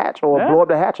opened up the hatch or blow up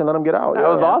the hatch and let him get out. That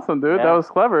was awesome, dude. Yeah. That was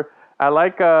clever. I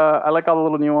like all the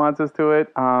little nuances to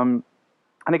it. And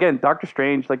again, Doctor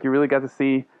Strange, like you really got to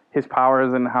see his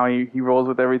powers and how he rolls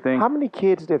with everything. How many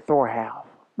kids did Thor have?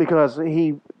 Because this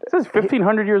is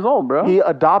 1,500 years old, bro. He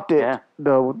adopted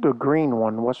the green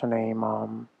one. What's her name?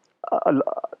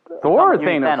 Thor or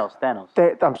Thanos?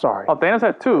 Thanos. I'm sorry. Oh, Thanos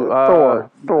had two.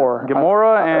 Thor.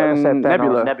 Gamora and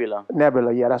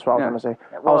Nebula. Yeah, that's what I was going to say.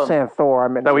 I was saying Thor. I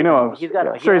meant that we know of. He's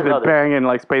been banging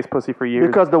like space pussy for years.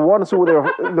 Because the ones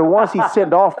he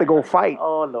sent off to go fight.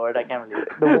 Oh Lord, I can't believe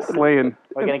it. Slaying.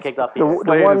 We're getting kicked off. The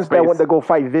ones that went to go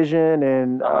fight Vision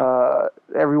and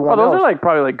everyone else. Those are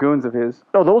probably like goons of his.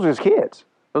 No, those are his kids.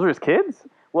 Those are his kids?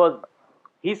 Well,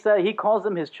 he said he calls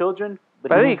them his children.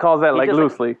 But I think he calls that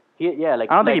loosely. I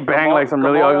don't think he banged like some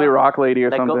really ugly rock lady or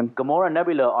something. Gamora and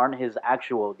Nebula aren't his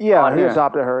actual daughters. Yeah, he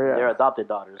adopted her, They're adopted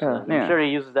daughters. So I'm sure he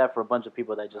uses that for a bunch of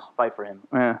people that just fight for him.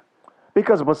 Yeah.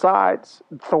 Because besides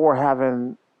Thor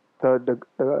having the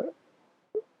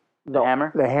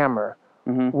hammer,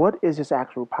 what is his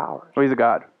actual power? Well, he's a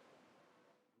god.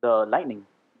 The lightning.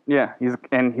 Yeah, he's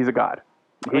a god.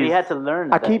 But he had to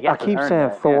learn. I keep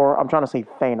saying Thor. I'm trying to say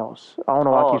Thanos. I don't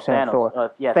know why I keep saying Thor.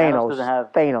 Thanos doesn't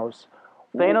have Thanos.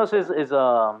 Thanos is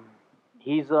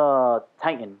he's a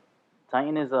Titan.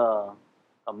 Titan is a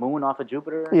moon off of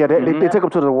Jupiter. Yeah, they took him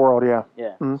to the world. Yeah.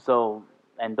 Yeah. Mm-hmm. So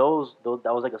and those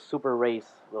that was like a super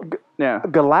race.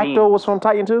 Galactus was from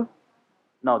Titan too.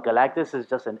 No, Galactus is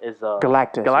just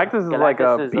Galactus. Galactus is like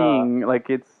a being, like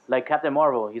it's like Captain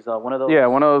Marvel. He's one of those. Yeah,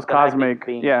 one of those cosmic.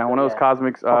 Beings. Yeah, one of those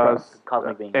cosmic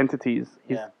beings. Entities.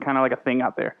 He's kind of like a thing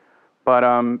out there. But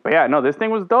yeah, no, this thing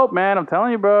was dope, man. I'm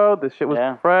telling you, bro. This shit was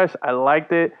fresh. I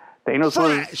liked it. Thanos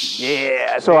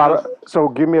was So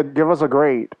give us a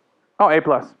grade. Oh, A+.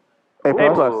 A+.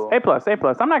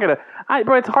 I'm not gonna.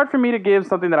 Bro, it's hard for me to give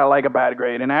something that I like a bad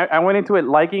grade, and I went into it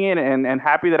liking it and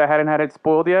happy that I hadn't had it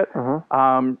spoiled yet.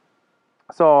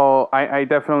 So I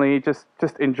definitely just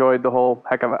enjoyed the whole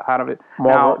heck out of it.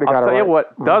 Now I'll tell you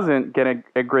what doesn't get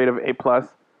a grade of A+.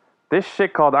 This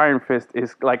shit called Iron Fist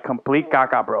is like complete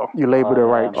caca, bro. You labeled it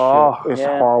right. It's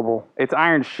horrible. It's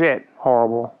iron shit.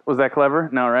 Horrible. Was that clever?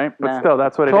 No, right? But still,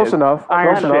 that's what it is. Close enough.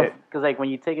 Iron Close shit. enough. Because like when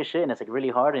you take a shit and it's like really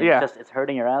hard and it's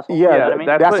hurting your asshole. Yeah, you know what I mean?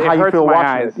 that's how you feel watching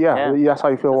eyes. it. Yeah, that's how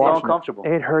you feel watching it. It's uncomfortable.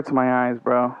 It hurts my eyes,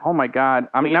 bro. Oh my god.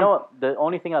 You know what? The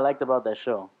only thing I liked about that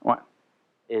show. What?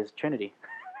 Is Trinity.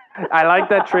 I like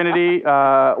that Trinity.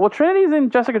 Well, Trinity's in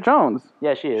Jessica Jones.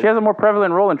 Yeah, she is. She has a more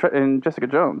prevalent role in Jessica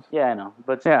Jones. Yeah, I know.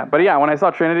 But when I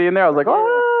saw Trinity in there, I was like,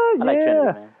 oh, yeah. I like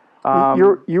Trinity,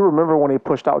 man. You remember when they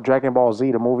pushed out Dragon Ball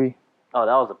Z, the movie?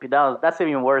 Oh, that's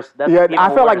even worse. I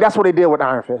felt like that's what they did with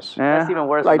Iron Fist. Yeah. That's even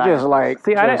worse. Like just like.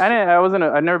 See,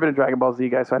 I've never been a Dragon Ball Z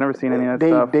guy, so I never seen any of that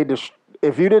stuff.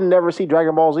 If you didn't never see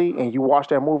Dragon Ball Z and you watched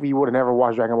that movie, you would have never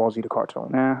watched Dragon Ball Z the cartoon.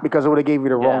 Yeah. Because it would have gave you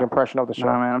the wrong impression of the show.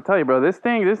 Nah, man, I'm telling you, bro, this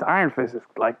Iron Fist is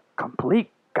like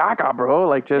complete gaga, bro.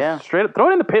 Like just straight up, throw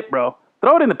it in the pit, bro.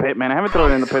 Throw it in the pit, man. I haven't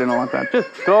thrown it in the pit in a long time. Just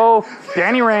throw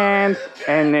Danny Rand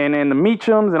and the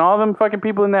Meachums and all them fucking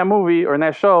people in that movie or in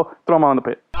that show, throw them all in the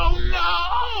pit. Oh,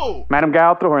 no! Madam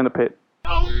Gal, throw her in the pit.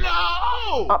 Oh, no!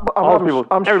 All the people,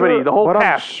 everybody, the whole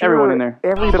cast, everyone in there.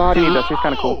 Everybody, she's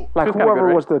kind of cool. like She's kinda whoever good,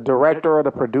 right? was the director or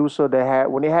the producer that had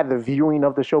when they had the viewing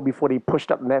of the show before they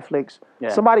pushed up Netflix. Yeah.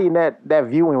 Somebody in that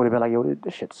viewing would have been like, "Yo,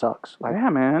 this shit sucks. Like, Yeah,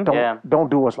 man. don't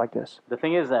do us like this." The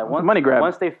thing is that once money grab.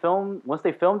 once they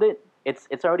filmed it,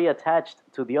 it's already attached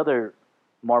to the other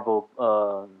Marvel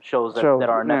shows that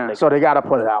are on Netflix. So they gotta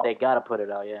put it out. They gotta put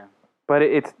it out, yeah. But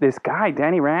it's this guy,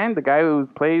 Danny Rand, the guy who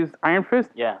plays Iron Fist.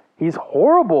 Yeah. He's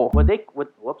horrible. What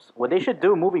they should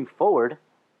do moving forward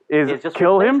is just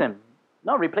kill replace him?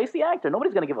 No, replace the actor.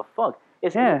 Nobody's gonna give a fuck.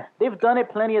 Yeah. They've done it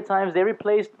plenty of times. They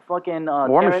replaced fucking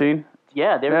War Machine.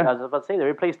 Yeah, Yeah. I was about to say they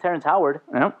replaced Terrence Howard.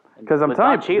 Yep. Because I'm With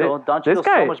telling Don you, Cheadle's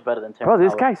so much better than Terrence Bro,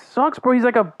 this Howard. guy sucks, bro. He's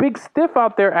like a big stiff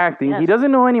out there acting. Yes. He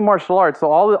doesn't know any martial arts,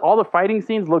 so all the fighting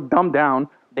scenes look dumbed down.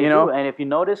 They you do, know? and if you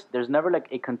notice, there's never like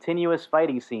a continuous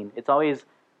fighting scene. It's always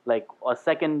like a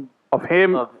second. Of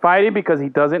him fighting because he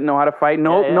doesn't know how to fight.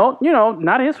 No, Yeah. no,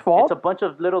 not his fault. It's a bunch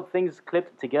of little things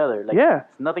clipped together. Like, Yeah.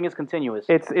 nothing is continuous.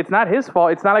 It's not his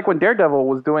fault. It's not like when Daredevil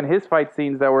was doing his fight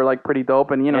scenes that were like pretty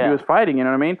dope, and he Yeah. was fighting. You know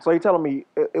what I mean? So you're telling me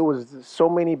it was so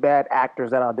many bad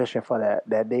actors that auditioned for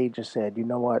that they just said, you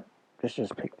know what, let's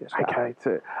just pick this guy.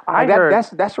 I Like, heard.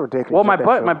 that's ridiculous. Well, my that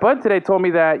show. bud today told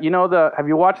me that have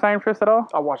you watched Iron Fist at all?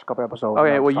 I watched a couple episodes. Okay,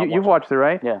 and I well stopped you've watching. watched it,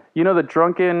 right? Yeah. You know the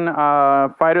drunken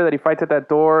fighter that he fights at that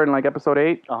door in like episode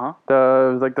 8.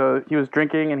 He was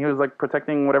drinking and he was like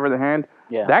protecting whatever the hand.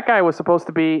 Yeah. That guy was supposed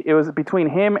to be. It was between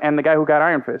him and the guy who got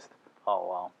Iron Fist. Oh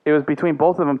wow. It was between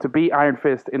both of them to be Iron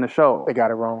Fist in the show. They got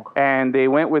it wrong. And they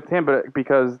went with him, but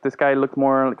because this guy looked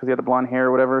more, because he had the blonde hair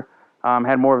or whatever,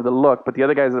 had more of the look. But the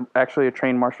other guy's actually a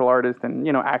trained martial artist and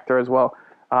actor as well.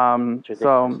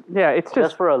 So yeah, it's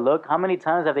Just for a look, how many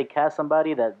times have they cast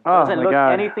somebody that Oh, doesn't my look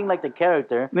God. anything like the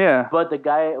character? Yeah. But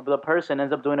the person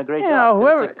ends up doing a great you job. know,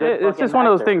 whoever. It's a good It's fucking just one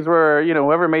of those actor. things where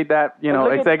whoever made that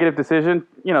look at- executive decision,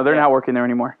 they're not working there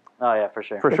anymore. Oh yeah, for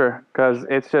sure. For sure, because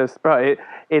it's just, bro.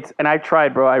 It's and I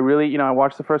tried, bro. I really, I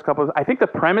watched the first couple. I think the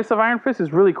premise of Iron Fist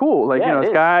is really cool. Like, Yeah, it this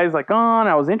is. guy's like gone.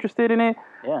 I was interested in it,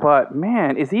 Yeah. but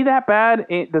man, is he that bad?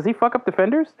 Does he fuck up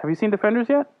Defenders? Have you seen Defenders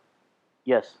yet?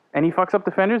 Yes. And he fucks up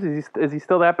Defenders. Is he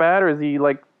still that bad, or is he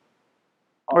like,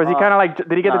 or is he kind of like?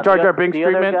 Did he get the Jar Jar Binks the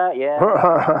other treatment? guy,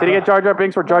 yeah. Did he get Jar Jar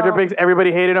Binks, where Jar Jar Binks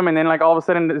everybody hated him, and then like all of a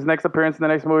sudden his next appearance in the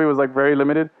next movie was like very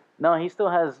limited? No, he still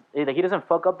has. Like, he doesn't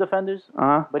fuck up Defenders,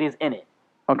 Uh-huh. but he's in it.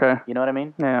 Okay. You know what I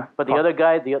mean? Yeah. But the other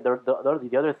guy, the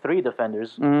other three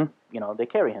Defenders, they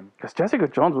carry him. Because Jessica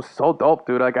Jones was so dope,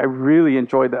 dude. Like, I really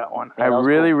enjoyed that one. Yeah, I that was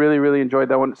really, cool. really, really enjoyed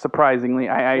that one. Surprisingly,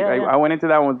 I went into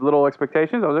that one with little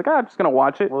expectations. I was like, I'm just gonna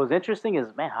watch it. What was interesting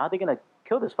is, man, how are they gonna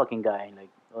kill this fucking guy? Like,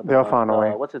 They'll find a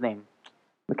way. What's his name?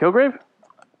 The Kilgrave?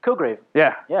 Kilgrave.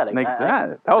 Yeah. Yeah, like,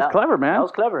 that was clever, man. That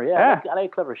was clever. Yeah, Yeah. I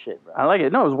like clever shit, bro. I like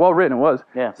it. No, it was well written. It was.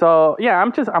 Yeah. So yeah,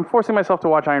 I'm forcing myself to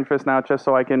watch Iron Fist now, just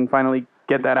so I can finally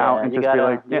get that out and you just gotta, be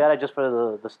like, you gotta just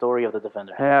for the story of the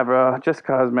Defender. Yeah, bro, just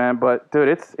cause, man. But dude,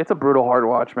 it's a brutal hard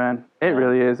watch, man. It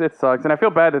really is. It sucks, and I feel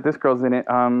bad that this girl's in it.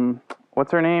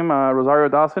 What's her name? Rosario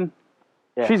Dawson.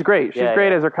 Yeah. She's great. She's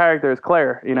great as her character as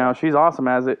Claire. She's awesome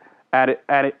as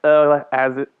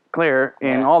Claire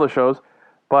in all the shows.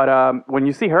 But when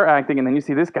you see her acting and then you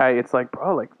see this guy, it's like,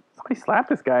 bro, like somebody slap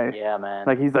this guy. Yeah, man.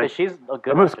 Like he's like, she's a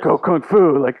good. I must go kung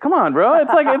fu. Like, come on, bro.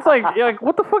 It's like, you're like,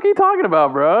 what the fuck are you talking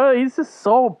about, bro? He's just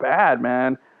so bad,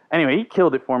 man. Anyway, he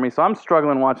killed it for me, so I'm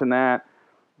struggling watching that.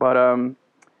 But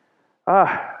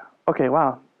okay,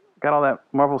 wow, got all that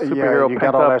Marvel superhero you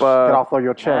pent got all up. that get off of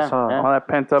your chest, yeah, huh? yeah. All that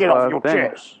pent up. Get off your thing.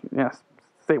 chest. Yes,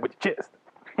 say it with your chest.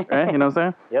 Right? You know what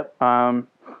I'm saying? Yep. Um,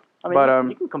 I mean, but,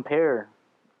 you can compare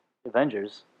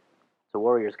Avengers to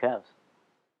Warriors Cavs.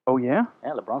 oh yeah,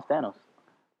 Yeah, LeBron's Thanos.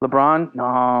 LeBron.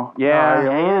 No, yeah.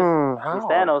 Yeah, he is. How? He's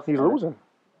Thanos. He's losing.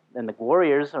 And the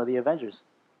Warriors are the Avengers.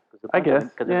 I guess,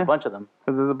 Because there's yeah. a bunch of them.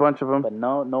 Because there's a bunch of them. But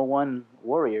no one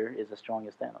Warrior is as strong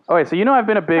as Thanos. Okay, so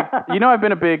I've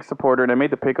been a big supporter, and I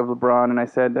made the pick of LeBron, and I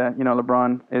said that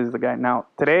LeBron is the guy. Now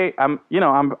today, I'm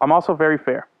also very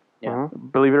fair. Yeah.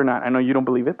 Believe it or not, I know you don't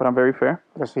believe it, but I'm very fair.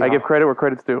 Let's see I how. give credit where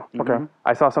credit's due. Okay.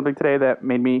 I saw something today that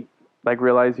made me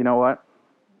realize, you know what?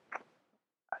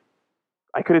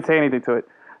 I couldn't say anything to it.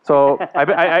 So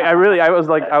I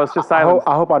was just silent.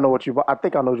 I hope I know what you. I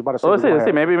think I know what you're about to say. Well, let's Go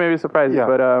see. ahead. Maybe surprise you. Yeah.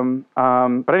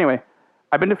 But anyway,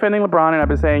 I've been defending LeBron, and I've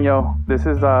been saying, yo, this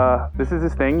is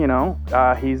his thing.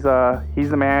 He's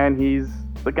the man. He's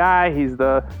the guy. He's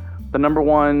the number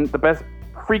one, the best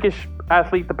freakish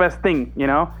athlete, the best thing.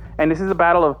 And this is a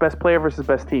battle of best player versus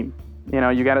best team. You know,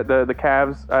 you got the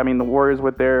Cavs. I mean, the Warriors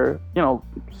with their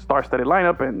star-studded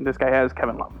lineup, and this guy has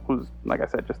Kevin Love, who's like I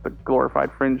said, just a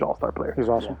glorified fringe all-star player. He's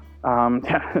awesome.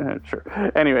 Yeah, sure.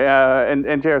 Anyway,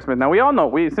 and J.R. Smith. Now we all know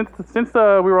since we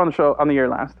were on the show on the air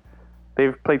last,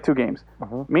 they've played 2 games.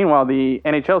 Meanwhile, the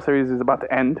NHL series is about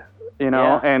to end.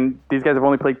 And these guys have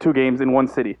only played 2 games in one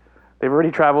city. They've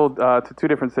already traveled to 2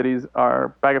 different cities,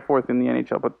 are back and forth in the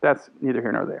NHL, but that's neither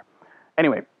here nor there.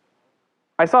 Anyway,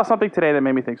 I saw something today that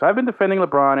made me think. So I've been defending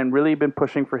LeBron and really been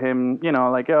pushing for him,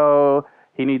 like,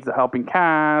 he needs a helping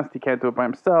cast. He can't do it by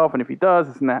himself, and if he does,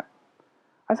 this and that.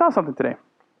 I saw something today,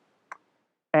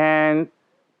 and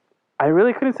I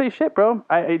really couldn't say shit, bro.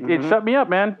 It shut me up,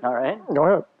 man. All right. Go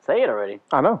ahead. Say it already.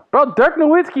 I know. Bro, Dirk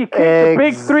Nowitzki kicked the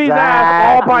Big Three's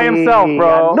ass all by himself,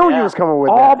 bro. I knew you was coming with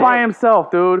all that. by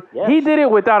himself, dude. Yes. He did it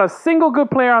without a single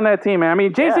good player on that team, man. I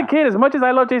mean, Jason Kidd, as much as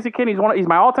I love Jason Kidd, he's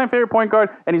my all-time favorite point guard,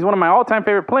 and he's one of my all-time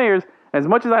favorite players. As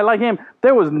much as I like him,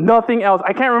 there was nothing else.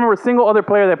 I can't remember a single other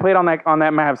player that played on that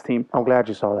Mavs team. I'm glad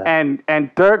you saw that.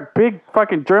 And Dirk, big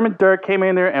fucking German Dirk, came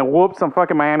in there and whooped some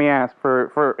fucking Miami ass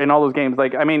for in all those games.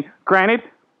 Like, I mean, granted,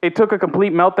 it took a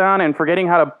complete meltdown and forgetting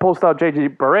how to post out J.J.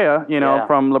 Barea,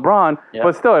 from LeBron. Yeah.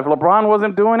 But still, if LeBron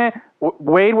wasn't doing it,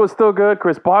 Wade was still good.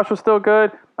 Chris Bosh was still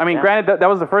good. I mean, granted, that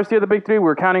was the first year of the Big Three. We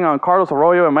were counting on Carlos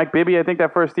Arroyo and Mike Bibby, I think,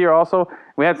 that first year also.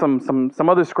 We had some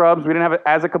other scrubs. We didn't have it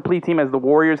as a complete team as the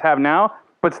Warriors have now.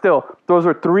 But still, those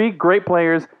are 3 great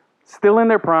players still in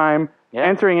their prime,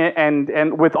 entering it,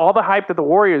 and with all the hype that the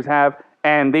Warriors have,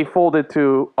 and they folded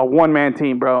to a one-man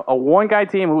team, bro. A one-guy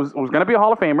team who's going to be a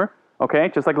Hall of Famer. Okay,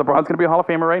 just like LeBron's going to be a Hall of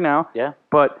Famer right now. Yeah.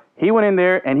 But he went in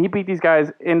there and he beat these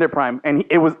guys in their prime, and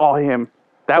it was all him.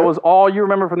 That was all you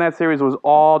remember from that series was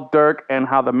all Dirk and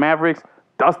how the Mavericks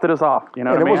dusted us off. You know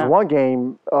what I mean? There was one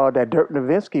game that Dirk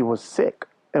Nowitzki was sick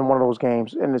in one of those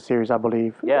games in the series, I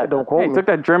believe. Yeah. Don't quote me. He took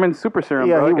that German super serum,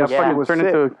 bro. He was turned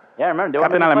sick. into Yeah, I remember.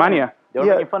 Captain Alemania. They were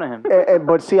making fun of him.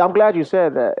 But see, I'm glad you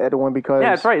said that, Edwin, because...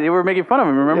 Yeah, that's right. They were making fun of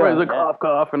him. Remember? Yeah. It was like,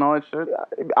 cough, and all that shit.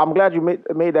 I'm glad you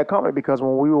made that comment because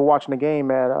when we were watching the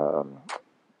game at...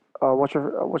 what's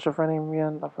your friend name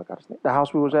again? I forgot his name. The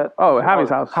house we was at. Oh, Javi's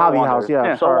house. Javi's house,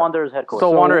 yeah. So Wanderers headquarters.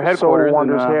 So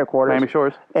Wanderers headquarters. Miami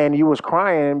Shores. And you was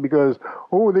crying because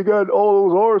they got all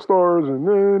those All-Stars and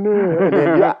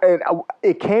then,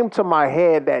 it came to my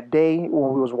head that day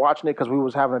when we was watching it because we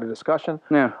was having a discussion.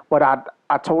 Yeah. But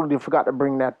I totally forgot to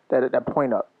bring that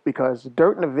point up because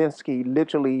Dirk Nowitzki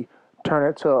literally turned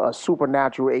into a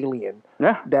supernatural alien.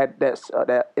 Yeah. That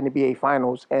NBA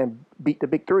Finals and beat the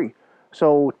Big Three.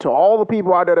 So to all the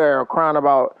people out there that are crying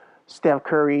about Steph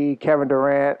Curry, Kevin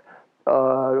Durant,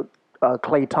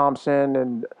 Klay Thompson,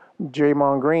 and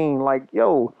Draymond Green,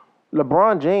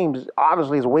 LeBron James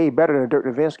obviously is way better than Dirk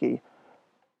Nowitzki,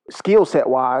 skill set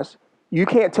wise. You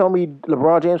can't tell me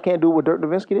LeBron James can't do what Dirk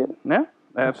Nowitzki did. Yeah,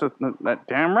 that's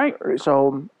damn right.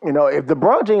 So if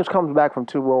LeBron James comes back from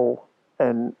 2-0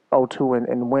 and 0-2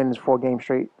 and wins 4 games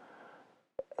straight,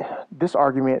 this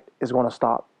argument is going to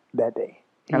stop that day.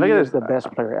 He is the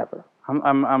best player ever.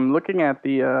 I'm looking at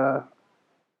the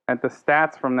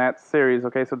stats from that series.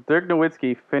 Okay, so Dirk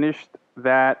Nowitzki finished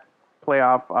that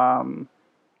playoff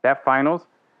that finals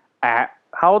at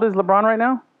how old is LeBron right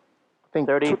now? I think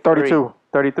 32.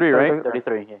 33, right?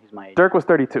 33. Yeah, he's my age. Dirk was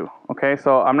 32. Okay,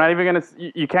 so I'm not even gonna.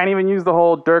 You can't even use the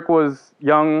whole Dirk was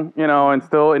young, and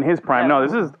still in his prime. No,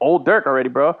 this is old Dirk already,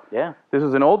 bro. Yeah. This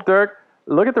was an old Dirk.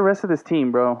 Look at the rest of this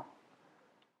team, bro.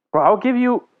 Bro, I'll give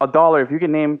you $1 if you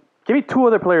can give me 2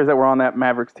 other players that were on that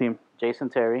Mavericks team. Jason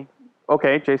Terry.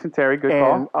 Okay, Jason Terry, good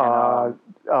call.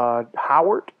 And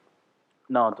Howard.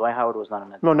 No, Dwight Howard was not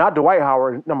on that. No, not Dwight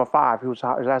Howard. Number 5. His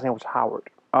last name was Howard.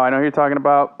 Oh, I know who you're talking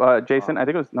about. Jason. I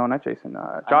think it was not Jason.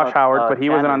 Josh Howard, but he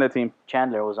wasn't on that team.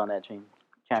 Chandler was on that team.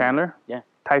 Chandler? Yeah.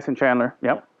 Tyson Chandler.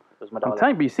 Yep. Yeah. It was my dollar. I'm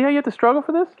telling you, see how you have to struggle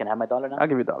for this? Can I have my dollar now? I'll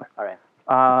give you $1. All right.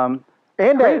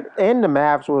 And the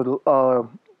Mavs were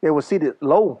they were seated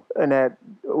low in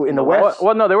the West.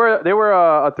 Well, no, they were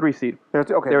a 3 seed. They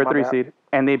were a 3 bad. seed,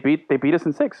 and they beat us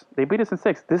in 6. They beat us in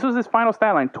 6. This was his final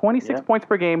stat line: 26 points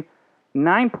per game,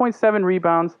 9.7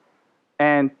 rebounds,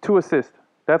 and 2 assists.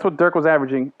 That's what Dirk was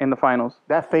averaging in the finals.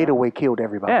 That fadeaway killed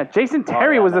everybody. Yeah, Jason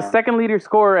Terry was the second leading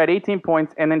scorer at 18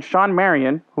 points, and then Sean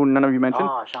Marion, who none of you mentioned,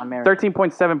 Sean Marion.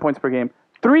 13.7 points per game.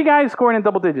 3 guys scoring in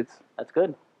double digits. That's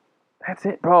good. That's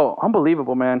it, bro.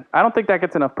 Unbelievable, man. I don't think that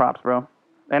gets enough props, bro.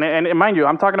 And mind you,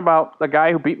 I'm talking about the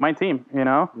guy who beat my team,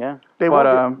 Yeah.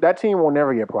 That team will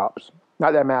never get props.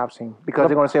 Not that Mavs team. Because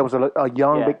they're going to say it was a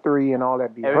young Big Three and all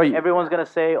that. Everyone's going to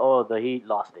say, the Heat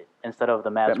lost it instead of the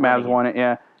Mavs. The Mavs won it,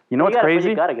 yeah. You know what's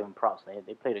crazy? You got to give them props.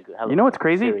 They played a good You know what's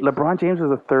crazy? series. LeBron James was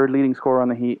the 3rd leading scorer on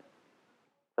the Heat.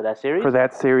 For that series? For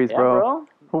that series, bro.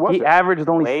 Who was he it? averaged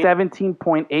only Wade?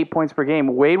 17.8 points per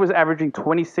game. Wade was averaging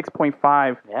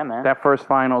 26.5. Yeah, man. That first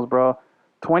finals, bro.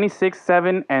 26,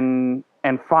 7, and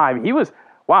 5. He was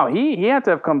he had to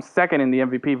have come second in the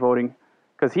MVP voting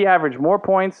because he averaged more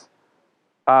points.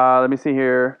 Let me see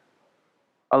here.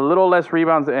 A little less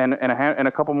rebounds and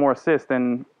a couple more assists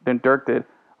than Dirk did.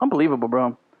 Unbelievable,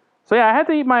 bro. So yeah, I had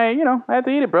to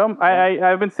eat it, bro.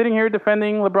 I've been sitting here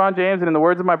defending LeBron James, and in the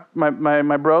words of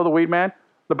my bro, the weed man,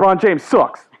 LeBron James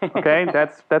sucks. Okay,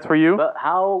 that's for you. But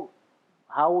how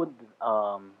would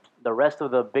the rest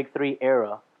of the Big Three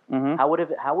era? Mm-hmm. How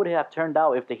would it have turned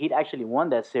out if the Heat actually won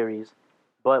that series,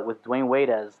 but with Dwayne Wade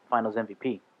as Finals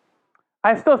MVP?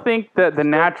 I still think that the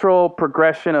natural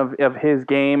progression of his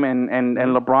game and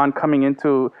LeBron coming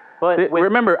into. But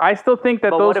remember, I still think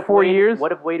that those 4 years.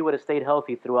 What if Wade would have stayed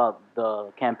healthy throughout the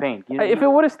campaign? If it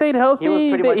would have stayed healthy,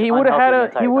 he would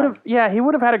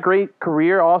have had a great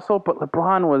career also. But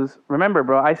LeBron was, remember,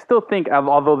 bro. I still think,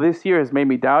 although this year has made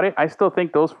me doubt it, I still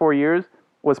think those 4 years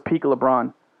was peak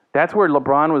LeBron. That's where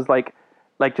LeBron was like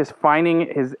just finding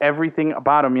his everything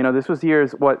about him. You know, this was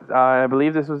years I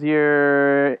believe this was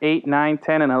year 8, 9,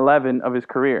 10, and 11 of his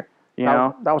career. You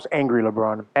know, that was angry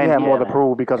LeBron. And he had more yeah, to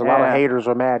prove because a lot of haters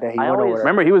were mad that he went over there.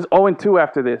 Remember, he was 0-2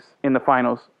 after this in the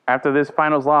finals. After this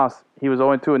finals loss, he was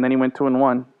 0-2, and then he went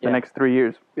 2-1 the next 3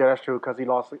 years. Yeah, that's true because he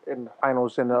lost in the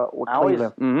finals with I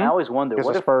Cleveland. always wonder Against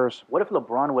what the if Spurs.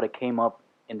 LeBron would have came up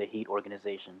in the Heat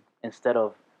organization instead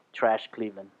of trash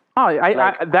Cleveland. Oh,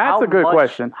 Like, that's a good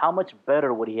question. How much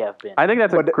better would he have been? I think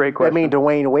that's a great question. That means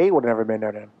Dwayne Wade would have never been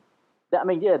there then. That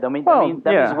means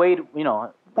yeah. Wade, you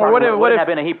know, Or what if- wouldn't have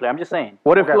been a Heat player. I'm just saying.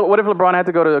 What if LeBron had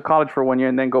to go to college for 1 year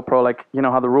and then go pro, like, you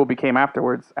know how the rule became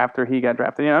afterwards after he got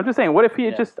drafted? You know, I'm just saying, what if he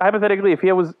just hypothetically, if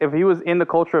he was in the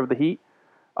culture of the Heat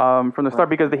from the start,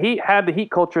 because the Heat had the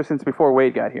Heat culture since before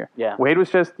Wade got here. Yeah. Wade was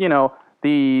just, you know,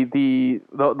 the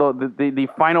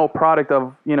final product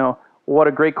of, you know, what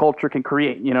a great culture can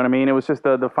create. You know what I mean? It was just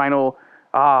the final.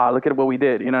 Look at what we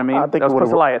did. You know what I mean? I think that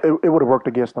was it would have worked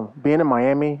against him. Being in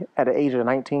Miami at the age of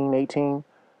 19, 18,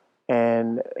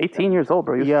 and 18 years old,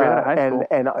 bro. He was straight out of high school.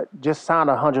 and just signed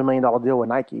a $100 million deal with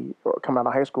Nike coming out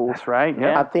of high school. That's right.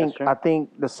 Yeah. I think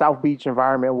the South Beach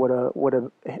environment would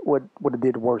have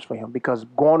did worse for him because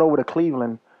going over to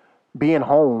Cleveland, being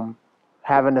home,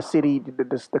 having the city,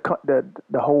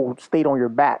 the whole state on your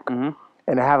back, and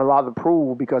to have a lot to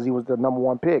prove because he was the number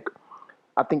one pick.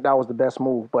 I think that was the best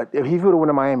move. But if he would have went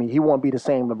to Miami, he won't be the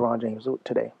same LeBron James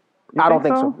today. I don't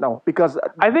think so. No, because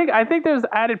I think there's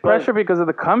added pressure because of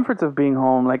the comforts of being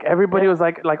home. Like everybody was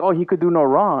like, oh, he could do no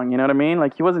wrong. You know what I mean?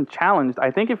 Like he wasn't challenged.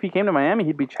 I think if he came to Miami,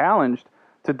 he'd be challenged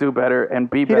to do better and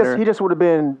be better. He just would have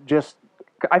been just.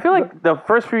 I feel like the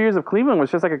first few years of Cleveland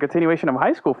was just like a continuation of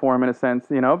high school for him in a sense,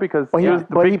 you know, because he was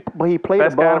he played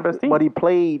best guy on the above, best team. but he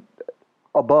played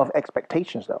above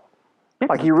expectations though. Yeah,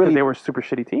 like he really, they were a super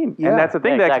shitty team, Yeah. and that's the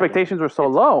thing. Yeah, The exactly. expectations were so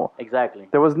low. Exactly.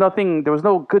 There was nothing. There was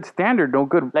no good standard, no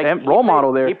good Like role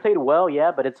model there. He played well, yeah,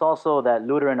 but it's also that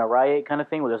looter and a riot kind of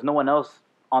thing where there's no one else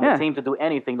on Yeah. the team to do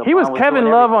anything. He was LeBron Kevin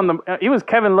doing Love everything. he was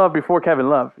Kevin Love before Kevin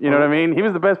Love. You know what I mean? He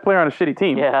was the best player on a shitty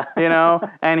team. Yeah. You know,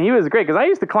 and he was great because I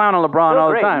used to clown on LeBron Still all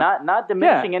great. the time. Not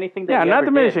diminishing anything that yeah, he not ever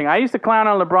diminishing. did. I used to clown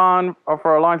on LeBron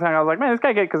for a long time. I was like, man, this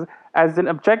guy because as an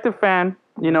objective fan,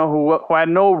 you know, who had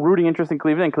no rooting interest in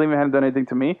Cleveland, and Cleveland hadn't done anything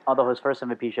to me. Although his first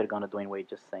MVP should have gone to Dwayne Wade,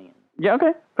 just saying. Yeah,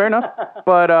 okay, fair enough.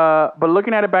 but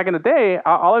looking at it back in the day,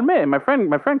 I'll admit, my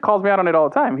friend calls me out on it all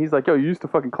the time. He's like, yo, you used to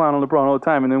fucking clown on LeBron all the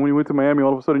time, and then when you went to Miami,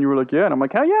 all of a sudden you were like, yeah, and I'm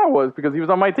like, hell yeah, I was because he was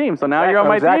on my team. So now you're on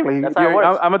my Exactly. team. That's how it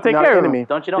works. I'm gonna take Not care of enemy. him.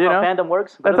 Don't you know You how know? fandom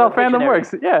works? Go That's to how the fandom dictionary.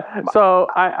 works. Yeah. So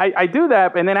I do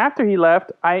that, and then after he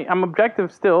left, I'm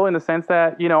objective still in the sense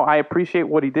that you know I appreciate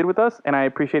what he did with us, and I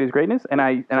appreciate his greatness, and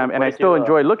I did still you,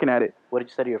 enjoy looking at it. What did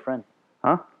you say to your friend?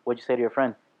 Huh? What did you say to your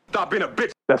friend?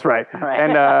 That's right. Right.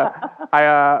 And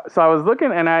so I was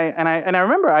looking, and I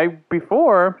remember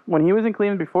before when he was in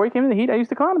Cleveland, before he came to the Heat, I used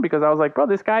to clown him because I was like, bro,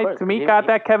 this guy course, to me he- got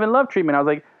that Kevin Love treatment. I was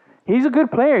like, he's a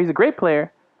good player, he's a great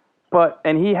player,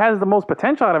 and he has the most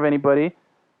potential out of anybody,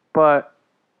 but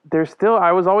there's still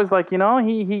I was always like, you know,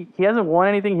 he hasn't won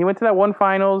anything. He went to that one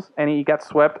finals and he got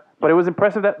swept, but it was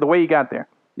impressive that the way he got there,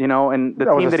 you know, and the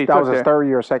team that he that took was his there. third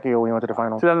year or second year when he went to the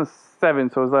finals.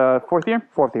 2007, so it was fourth year.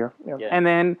 Fourth year. Yeah.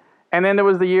 Yeah. And then there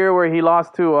was the year where he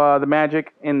lost to the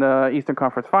Magic in the Eastern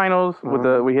Conference Finals with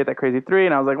we hit that crazy three,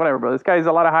 and I was like, whatever, bro. This guy's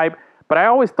a lot of hype. But I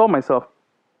always told myself,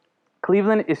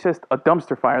 Cleveland is just a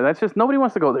dumpster fire. That's just nobody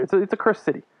wants to go there. It's a cursed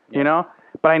city, you know.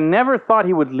 But I never thought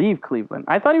he would leave Cleveland.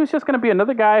 I thought he was just going to be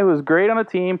another guy who was great on a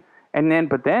team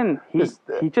But then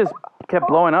he just kept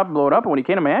blowing up. And when he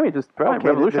came to Miami, it just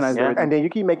revolutionized everything. And then you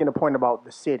keep making the point about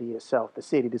the city itself, the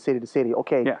city.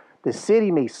 Okay, Yeah. the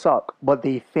city may suck, but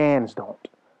the fans don't.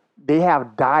 They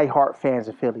have diehard fans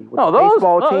in Philly. With the those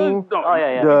baseball team,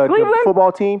 the Cleveland?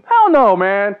 football team. Hell no,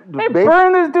 man. They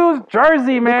burned this dude's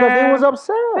jersey, man. Because they was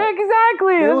upset.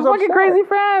 Exactly. They Those was fucking upset. crazy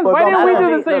fans. But Why didn't we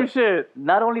do the same look, shit?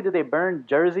 Not only did they burn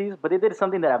jerseys, but they did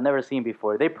something that I've never seen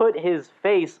before. They put his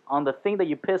face on the thing that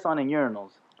you piss on in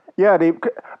urinals. Yeah,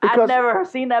 I've never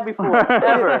seen that before,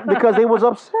 ever. because they was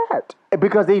upset.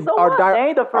 Because they So are what? They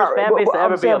ain't the first fan base to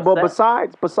ever be upset. But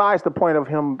besides the point of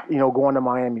him, going to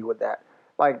Miami with that,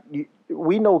 like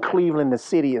we know Cleveland, the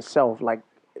city itself, like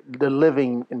the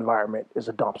living environment is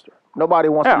a dumpster. Nobody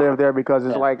wants to live there because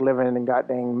it's like living in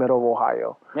goddamn middle of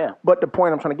Ohio. Yeah. But the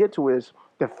point I'm trying to get to is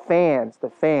the fans. They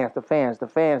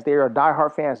are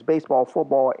diehard fans, baseball,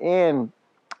 football, and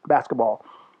basketball.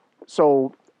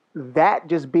 So that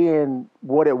just being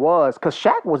what it was, because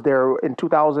Shaq was there in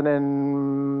 2000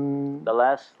 and The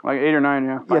last Like 8 or 9,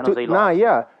 yeah. finals they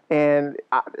lost. and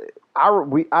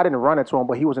I didn't run into him,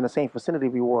 but he was in the same vicinity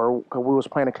we were because we was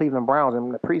playing the Cleveland Browns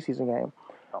in the preseason game,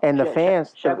 and the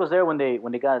fans. Shaq was there when they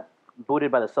got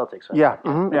booted by the Celtics. Right? Yeah,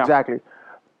 Yeah. exactly.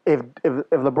 If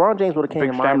LeBron James would have came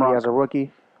Big to Miami Shamrock. as a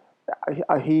rookie,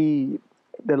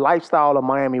 the lifestyle of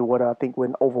Miami would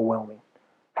been overwhelming.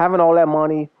 Having all that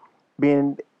money,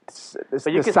 being But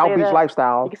the South Beach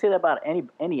lifestyle. You can say that about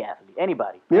any athlete,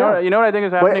 anybody. Yeah. You know what I think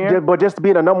is happening here? But just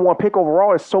being a number one pick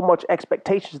overall is so much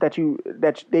expectations that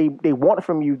they want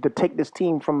from you to take this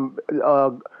team from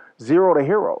 0 to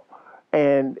hero,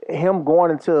 and him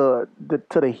going into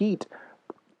the Heat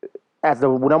as the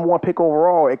number one pick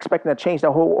overall, expecting to change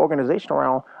the whole organization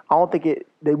around. I don't think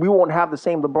we won't have the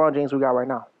same LeBron James we got right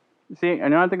now. See, and you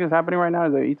know what I think is happening right now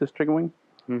is they eat this chicken wing.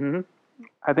 Mm-hmm.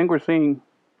 I think we're seeing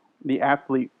the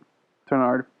athlete,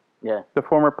 Tenard, Yeah. the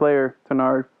former player,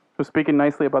 Tenard, who's speaking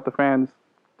nicely about the fans,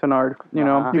 Tenard. You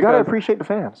know, Uh-huh. You got to because- appreciate the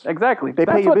fans. Exactly. They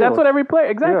pay That's your what bills. every player,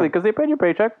 exactly, Yeah. because they paid your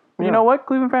paycheck. Yeah. You know what?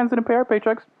 Cleveland fans didn't pay our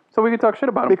paychecks, so we could talk shit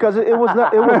about them. Because it was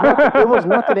not, it was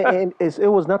nothing in Indianapolis.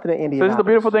 So this is the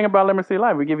beautiful thing about Lemon City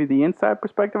Live. We give you the inside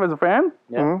perspective as a fan.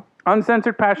 Yeah.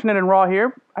 Uncensored, passionate, and raw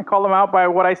here. I call them out by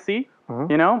what I see.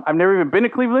 You know, I've never even been to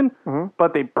Cleveland,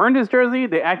 but they burned his jersey.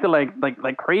 They acted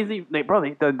like crazy.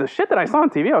 The shit that I saw on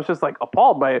TV, I was just like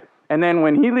appalled by it. And then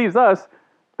when he leaves us,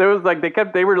 there was like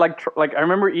they were like I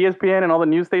remember ESPN and all the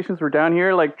news stations were down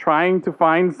here like trying to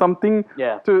find something.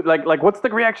 Yeah. To like what's the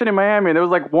reaction in Miami? And there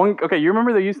was like one. Okay, you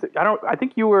remember they used to. I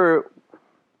think you were.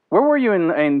 Where were you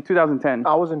in 2010?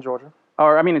 I was in Georgia.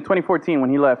 Or I mean in 2014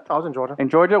 when he left. I was in Georgia. In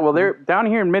Georgia, well, they're down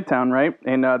here in Midtown, right?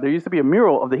 And there used to be a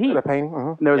mural of the Heat. The painting.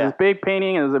 Mm-hmm. There was Yeah. this big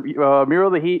painting, and there was a mural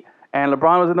of the Heat, and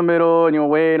LeBron was in the middle, and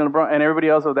Wade and LeBron and everybody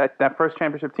else of that first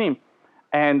championship team.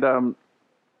 And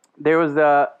there was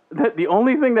the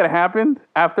only thing that happened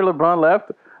after LeBron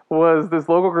left was this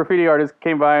local graffiti artist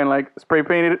came by and like spray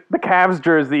painted the Cavs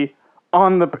jersey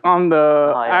on the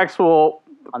actual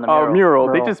On the mural.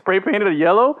 They Mural. just spray painted it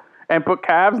yellow and put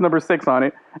Cavs number 6 on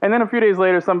it. And then a few days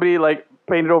later, somebody like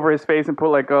painted over his face and put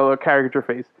like a caricature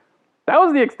face. That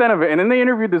was the extent of it. And then they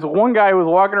interviewed this one guy who was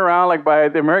walking around like by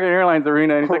the American Airlines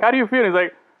arena, and he's like, "How do you feel?" And he's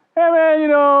like, "Hey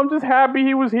man, I'm just happy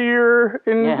he was here,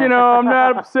 and I'm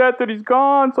not upset that he's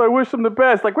gone. So I wish him the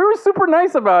best." Like we were super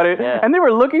nice about it, Yeah. and they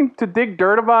were looking to dig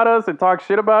dirt about us and talk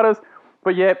shit about us.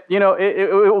 But yet, it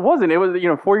wasn't. It was,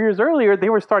 4 years earlier, they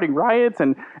were starting riots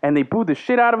and they booed the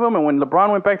shit out of him. And when LeBron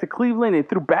went back to Cleveland, they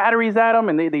threw batteries at him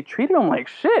and they treated him like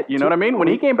shit. You know what I mean? When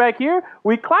he came back here,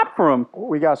 we clapped for him.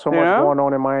 We got so much going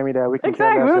on in Miami that we can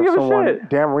Exactly, care we less don't if give a someone. shit.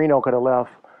 Dan Marino could have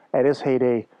left at his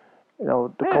heyday.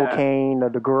 The cocaine,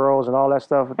 the girls, and all that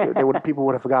stuff. People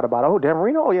would have forgot about. Oh, Dan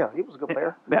Marino. Oh yeah, he was a good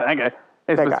player. Yeah, that guy.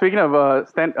 Hey, so guy. speaking of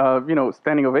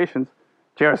standing ovations,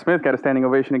 J.R. Smith got a standing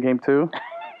ovation in Game 2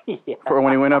 Yeah. for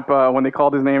when he went up when they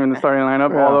called his name in the starting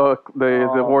lineup. Yeah. All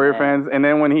the Warrior man. fans, and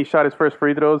then when he shot his first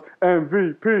free throws,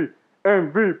 MVP.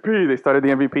 They started the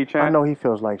MVP chant. I know he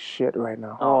feels like shit right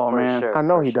now. Oh, for man. sure. I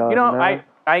know he does. You know, man.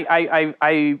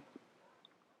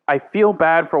 I feel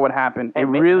bad for what happened. It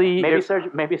Maybe really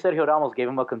Sergio Ramos gave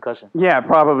him a concussion. Yeah,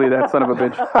 probably that son of a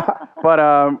bitch. But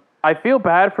I feel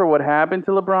bad for what happened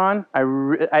to LeBron. I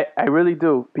really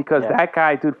do, because Yeah. that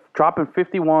guy, dude, dropping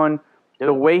 51, the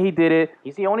Dude. way he did it.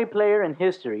 He's the only player in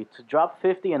history to drop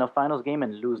 50 in a finals game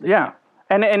and lose the Yeah.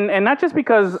 And not just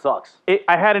because game. Sucks.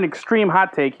 I had an extreme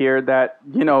hot take here that,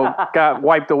 got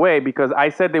wiped away, because I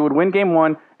said they would win Game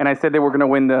 1, and I said they were going to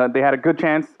win they had a good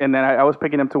chance, and then I was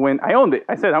picking them to win. I owned it.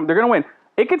 I said they're going to win.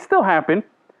 It could still happen,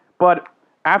 but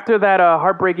after that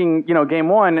heartbreaking, game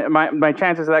one, my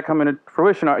chances of that coming to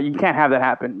fruition are you can't have that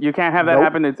happen. You can't have that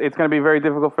happen. It's going to be very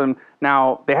difficult for them.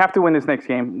 Now, they have to win this next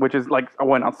game, which is like,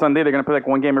 on Sunday? They're going to play like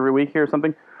one game every week here or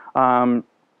something.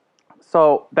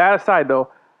 So that aside, though,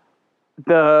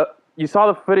 you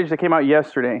saw the footage that came out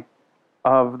yesterday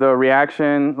of the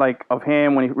reaction, like, of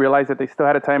him when he realized that they still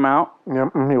had a timeout. Yeah,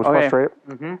 he was frustrated.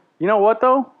 Mm-hmm. You know what,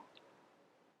 though?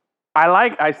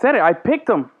 I said it. I picked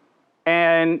him.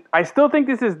 And I still think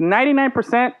this is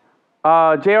 99%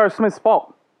 J.R. Smith's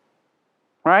fault.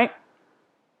 Right?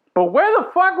 But where the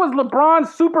fuck was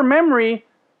LeBron's super memory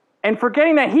and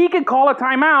forgetting that he could call a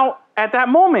timeout at that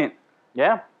moment?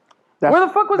 Yeah. Where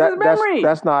the fuck was his memory?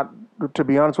 That's not, to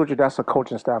be honest with you, that's a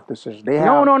coaching staff decision.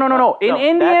 No.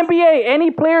 In the NBA,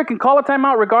 any player can call a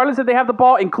timeout regardless if they have the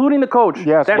ball, including the coach.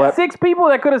 Yes, There's 6 people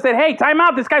that could have said, hey,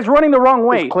 timeout, this guy's running the wrong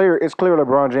way. It's clear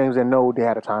LeBron James didn't know they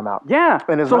had a timeout. Yeah.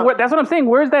 That's what I'm saying.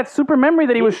 Where's that super memory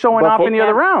that he was showing off in the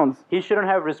other rounds? He shouldn't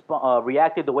have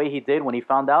reacted the way he did when he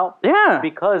found out. Yeah.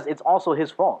 Because it's also his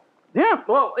fault. Yeah.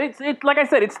 Well, it's like I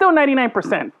said, it's still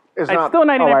 99%. It's not, still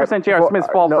 99% J.R. Smith's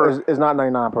fault. No, it's not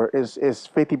 99%. It's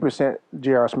 50%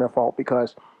 J.R. Smith's fault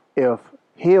because if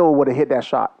Hill would have hit that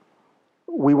shot,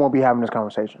 we won't be having this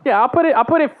conversation. Yeah, I'll put it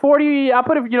 40. I'll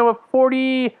put it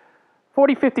 40,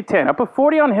 50, 10. I'll put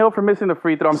 40 on Hill for missing the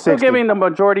free throw. I'm 60. still giving the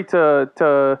majority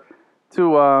to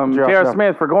J.R.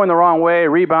 Smith for going the wrong way,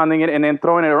 rebounding it, and then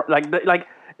throwing it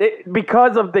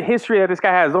because of the history that this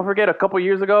guy has. Don't forget, a couple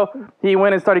years ago, he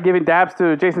went and started giving dabs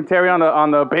to Jason Terry on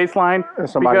the baseline,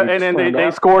 and then they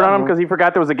scored on him because he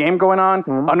forgot there was a game going on.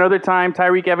 Mm-hmm. Another time,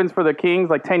 Tyreek Evans for the Kings,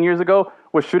 like 10 years ago,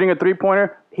 was shooting a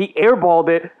three-pointer. He airballed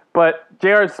it, but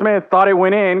J.R. Smith thought it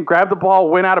went in, grabbed the ball,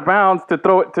 went out of bounds to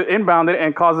throw it, to inbound it,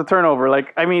 and cause a turnover. It's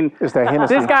that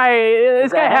Hennessy. This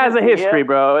guy has a history,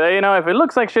 bro. If it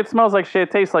looks like shit, smells like shit,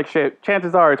 tastes like shit,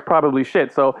 chances are it's probably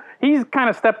shit. So he's kind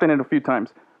of stepped in it a few times.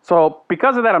 So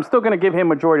because of that, I'm still going to give him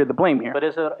majority of the blame here. But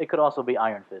it could also be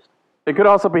Iron Fist. It could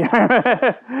also be Iron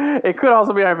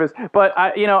Fist. But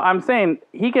I'm saying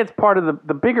he gets part of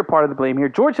the bigger part of the blame here.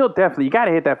 George Hill, definitely, you got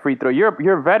to hit that free throw.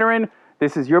 You're a veteran.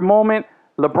 This is your moment.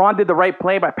 LeBron did the right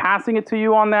play by passing it to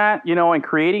you on that, and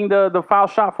creating the foul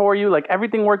shot for you. Like,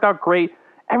 everything worked out great.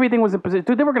 Everything was in position.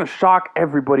 Dude, they were going to shock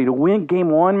everybody to win Game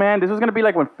 1, man. This was going to be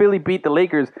like when Philly beat the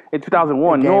Lakers in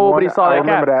 2001. Nobody saw that. I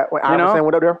remember that. When Iverson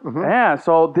went up there. Mm-hmm. Yeah,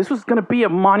 so this was going to be a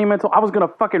monumental. I was going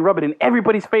to fucking rub it in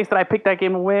everybody's face that I picked that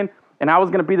game to win, and I was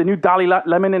going to be the new Dolly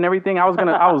Lemon and everything. I was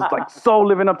like so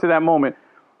living up to that moment.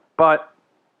 But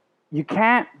you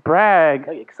can't brag.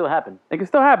 It can still happen. It can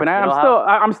still happen.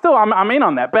 I'm in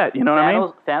on that bet. You know what I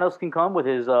mean? Thanos can come with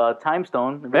his time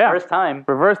stone, reverse time,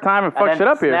 and fuck shit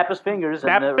up here. Snap his fingers.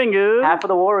 Half of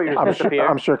the Warriors disappear.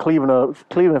 I'm sure Cleveland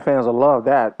fans will love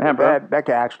that. Yeah, bro. That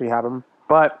could actually happen.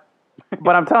 But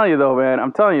I'm telling you though, man.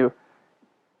 I'm telling you.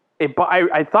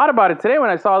 I thought about it today when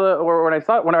I thought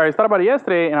about it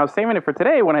yesterday, and I was saving it for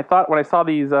today when I saw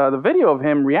the video of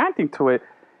him reacting to it.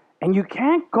 And you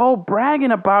can't go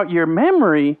bragging about your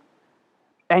memory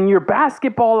and your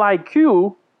basketball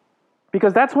IQ,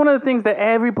 because that's one of the things that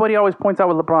everybody always points out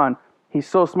with LeBron. He's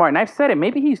so smart. And I've said it.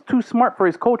 Maybe he's too smart for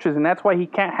his coaches, and that's why he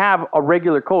can't have a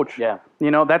regular coach. Yeah.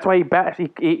 That's why he clashed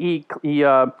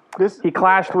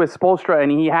with Spoelstra,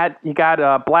 and he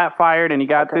got Blatt fired, and he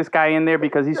got this guy in there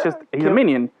because he's a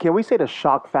minion. Can we say the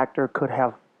shock factor could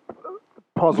have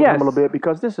puzzled him a little bit?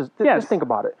 Because just think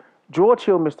about it. George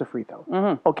Hill missed the free throw.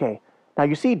 Mm-hmm. Okay. Now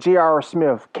you see J.R.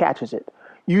 Smith catches it.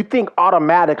 You think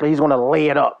automatically he's going to lay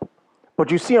it up. But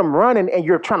you see him running and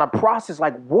you're trying to process,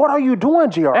 like, what are you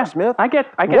doing, J.R. Smith? I get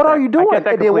what that. Are you doing?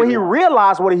 And then when he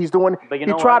realized what he's doing,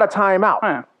 he tried to time out.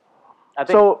 Yeah. I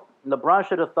think LeBron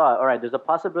should have thought, all right, there's a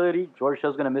possibility George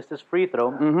Hill's going to miss this free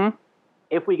throw. Mm-hmm.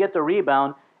 If we get the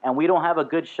rebound and we don't have a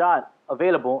good shot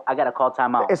available, I got to call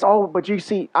timeout. But you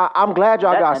see, I'm glad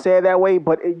y'all got said that way,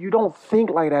 but you don't think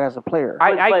like that as a player.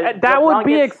 That would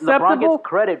be acceptable. LeBron gets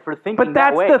credit for thinking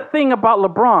that way. But that's the thing about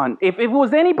LeBron. If it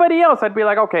was anybody else, I'd be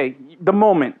like, okay, the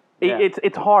moment. Yeah.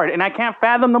 It's hard, and I can't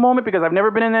fathom the moment because I've never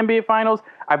been in the NBA Finals.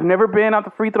 I've never been at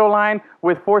the free throw line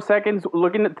with 4 seconds,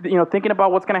 looking at, thinking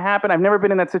about what's going to happen. I've never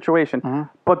been in that situation. Mm-hmm.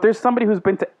 But there's somebody who's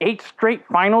been to 8 straight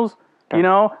finals.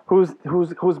 Who's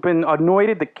been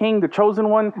anointed the king, the chosen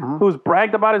one, who's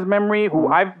bragged about his memory, who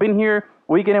I've been here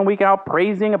week in and week out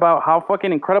praising about how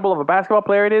fucking incredible of a basketball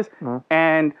player it is.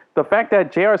 And the fact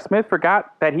that J.R. Smith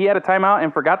forgot that he had a timeout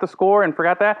and forgot the score and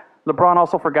forgot that, LeBron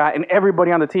also forgot, and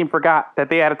everybody on the team forgot that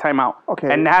they had a timeout.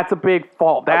 Okay. And that's a big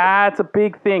fault. That's a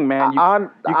big thing, man. You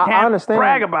can't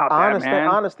brag about that, man.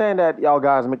 I understand that y'all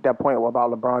guys make that point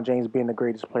about LeBron James being the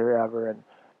greatest player ever,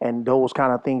 and those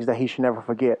kind of things that he should never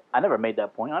forget. I never made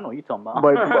that point. I know what you're talking about.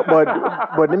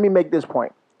 But let me make this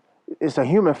point. It's a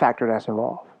human factor that's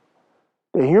involved.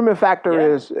 The human factor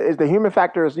is the human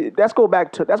factor is. Let's go to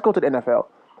the NFL.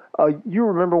 You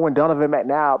remember when Donovan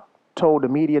McNabb told the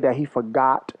media that he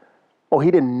forgot, or he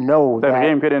didn't know that the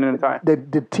game could end in a time.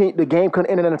 The game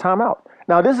couldn't end in a timeout.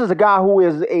 Now this is a guy who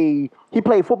he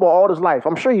played football all his life.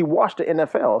 I'm sure he watched the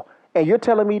NFL, and you're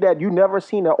telling me that you never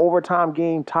seen an overtime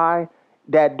game tie,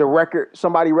 that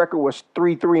somebody record was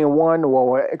 3-3-1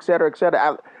 or et cetera, et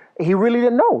cetera. He really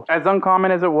didn't know. As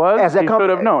uncommon as it was, he should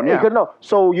have known. Yeah. He could know.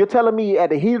 So you're telling me at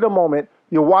the heat of the moment,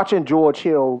 you're watching George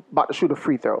Hill about to shoot a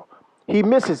free throw. He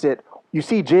misses it. You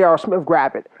see J.R. Smith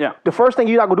grab it. Yeah. The first thing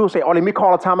you're not going to do is say, let me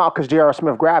call a timeout because J.R.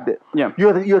 Smith grabbed it. Yeah.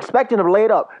 You're expecting him to lay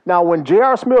it up. Now, when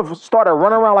J.R. Smith started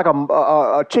running around like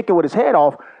a chicken with his head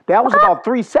off, that was about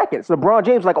 3 seconds. LeBron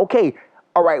James like, okay,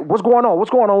 all right, what's going on?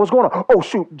 What's going on? Oh,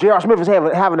 shoot, J.R. Smith is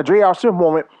having a J.R. Smith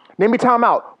moment. Let me time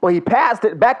out. But he passed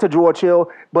it back to George Hill,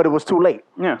 but it was too late.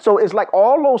 Yeah. So it's like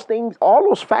all those things, all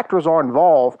those factors are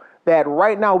involved that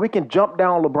right now we can jump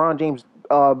down LeBron James'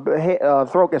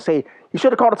 throat and say, he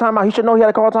should have called a timeout. He should know he had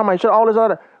to call a timeout. He should all this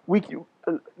other.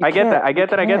 I get that.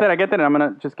 And I'm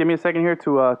going to just give me a second here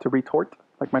to retort,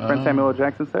 like my friend Samuel L.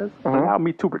 Jackson says. Allow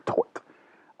me to retort.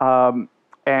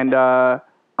 And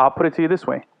I'll put it to you this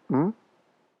way.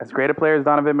 As great a player as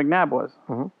Donovan McNabb was,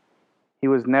 he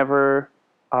was never...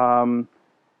 LeBron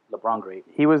great.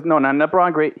 Not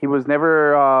LeBron great. He was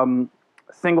never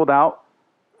singled out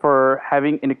for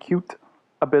having an acute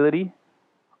ability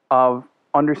of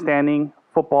understanding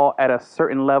football at a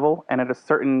certain level and at a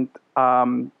certain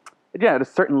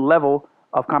level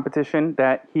of competition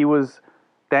that you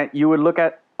would look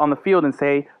at on the field and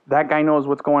say, that guy knows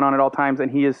what's going on at all times and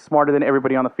he is smarter than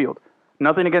everybody on the field.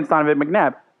 Nothing against Donovan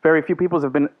McNabb. Very few people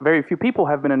have been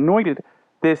anointed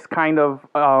this kind of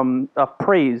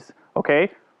praise,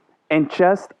 okay? And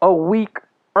just a week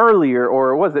earlier,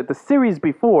 or was it the series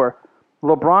before,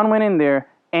 LeBron went in there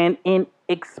and in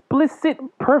explicit,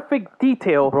 perfect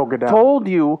detail told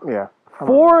you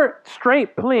 4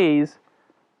 straight plays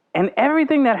and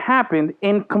everything that happened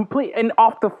in complete and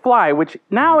off the fly, which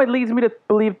now it leads me to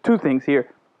believe 2 things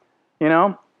here. You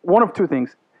know, one of 2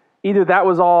 things. Either that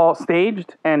was all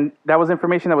staged and that was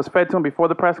information that was fed to him before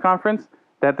the press conference,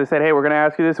 that they said, hey, we're going to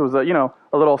ask you this. It was a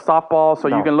little softball so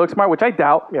you can look smart, which I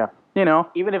doubt. Yeah. You know.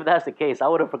 Even if that's the case, I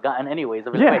would have forgotten anyways.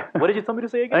 I'd be like, wait, what did you tell me to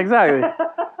say again? Exactly.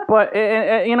 But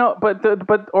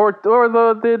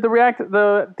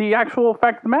the actual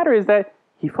fact of the matter is that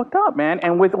he fucked up, man.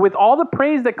 And with all the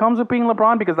praise that comes with being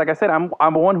LeBron, because like I said, I'm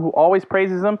one who always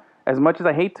praises him as much as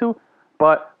I hate to.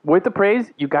 But with the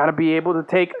praise, you got to be able to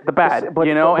take the bad, and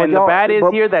the bad is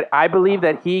here that I believe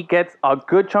that he gets a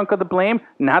good chunk of the blame,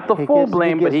 not the full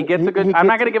blame, but he gets a good. I'm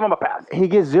not going to give him a pass. He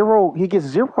gets zero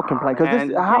complaint because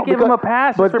give him a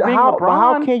pass for being LeBron. But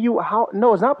how can you?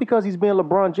 No, it's not because he's being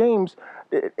LeBron James.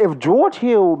 If George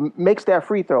Hill makes that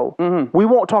free throw, we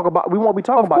won't be talking about.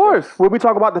 Of course, this. We'll be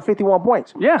talking about the 51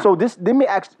 points. Yeah. So let's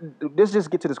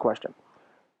just get to this question.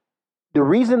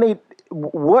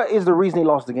 What is the reason he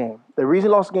lost the game? The reason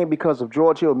he lost the game because of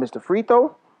George Hill missed a free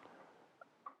throw,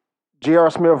 J.R.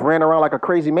 Smith ran around like a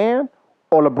crazy man,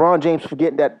 or LeBron James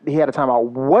forgetting that he had a timeout.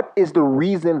 What is the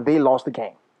reason they lost the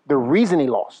game? The reason he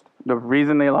lost. The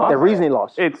reason they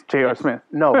lost? It's J.R. Smith.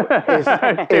 No,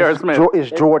 J.R. Smith.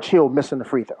 It's George Hill missing the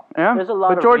free throw. Yeah, there's a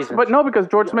lot of reasons. But no, because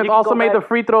George Smith also made the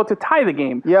free throw to tie the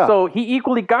game. Yeah. So he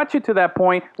equally got you to that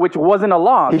point, which wasn't a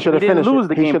loss. He didn't lose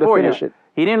the game for you.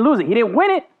 He didn't lose it. He didn't win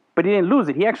it, but he didn't lose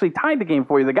it. He actually tied the game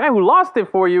for you. The guy who lost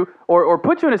it for you or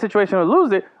put you in a situation to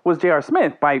lose it was J.R.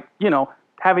 Smith by,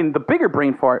 having the bigger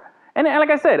brain fart. And like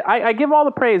I said, I give all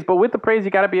the praise, but with the praise,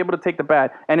 you got to be able to take the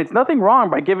bad. And it's nothing wrong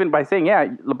by saying, yeah,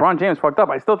 LeBron James fucked up.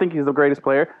 I still think he's the greatest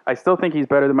player. I still think he's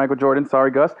better than Michael Jordan.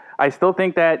 Sorry, Gus. I still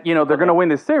think that, they're going to win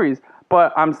this series.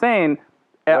 But I'm saying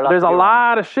there's a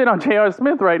lot of shit on J.R.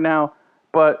 Smith right now.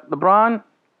 But LeBron,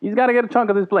 he's got to get a chunk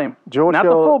of this blame. The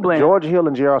full blame. George Hill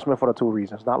and J.R. Smith are the 2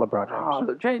 reasons, not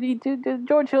LeBron James.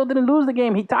 George Hill didn't lose the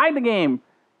game. He tied the game.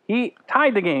 He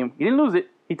didn't lose it.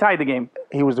 He tied the game.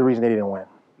 He was the reason they didn't win.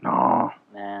 No.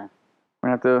 Nah. We're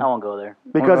gonna have to. I won't go there.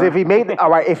 Because if he made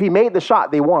the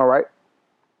shot, they won, right?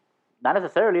 Not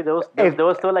necessarily. There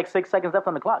was still like 6 seconds left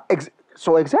on the clock.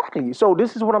 So exactly. So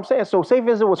this is what I'm saying. So say for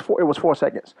instance it was 4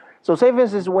 seconds. So say for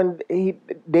instance when he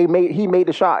made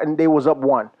the shot and they was up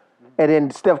 1, and then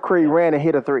Steph Curry ran and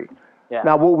hit a 3. Yeah.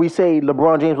 Now what we say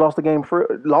LeBron James lost the game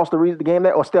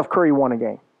there, or Steph Curry won the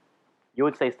game. You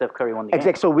would say Steph Curry won the game.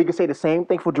 Exactly. So we could say the same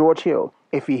thing for George Hill.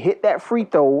 If he hit that free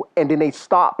throw and then they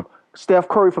stop Steph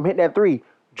Curry from hitting that 3,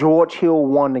 George Hill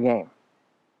won the game.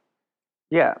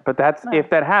 Yeah, but that's if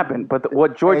that happened. But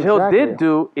what George Hill did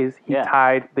do is he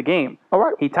tied the game. All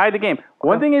right. He tied the game.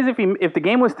 One thing is if the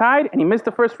game was tied and he missed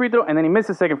the first free throw and then he missed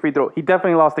the second free throw, he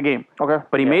definitely lost the game. Okay.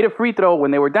 But he made a free throw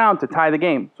when they were down to tie the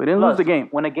game. So he didn't lose the game.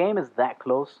 When a game is that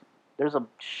close, there's a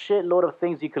shitload of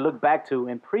things you could look back to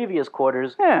in previous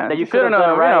quarters that you could have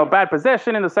done right. You know, bad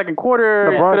possession in the second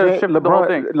quarter.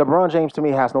 LeBron James, to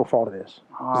me, has no fault in this.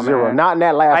 Zero. Man. Not in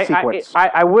that last sequence.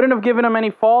 I wouldn't have given him any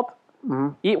fault.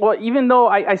 Mm-hmm. Even though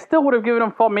I still would have given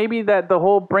him fault, maybe that the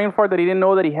whole brain fart that he didn't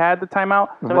know that he had the timeout.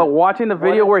 Mm-hmm. But watching the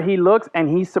video where he looks and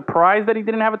he's surprised that he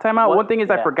didn't have a timeout. One thing is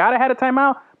I forgot I had a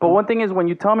timeout. But one thing is when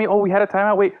you tell me, oh, we had a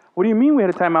timeout. Wait, what do you mean we had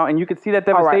a timeout? And you could see that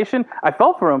devastation. Right. I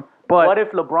felt for him. But what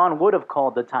if LeBron would have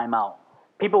called the timeout?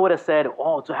 People would have said,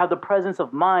 "Oh, to have the presence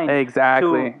of mind."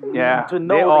 Exactly. To know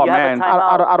that you have a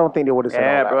timeout. I don't think they would have said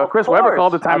that. Yeah, bro. Chris Webber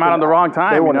called the timeout on the wrong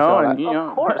time. They you know,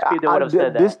 of course, people would have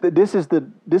said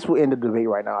that. This will end the debate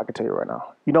right now. I can tell you right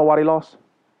now. You know why they lost?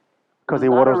 Because they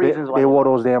wore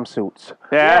those damn suits.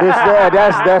 Yeah.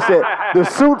 That's it. The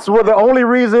suits were the only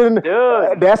reason.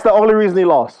 Dude. That's the only reason he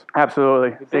lost.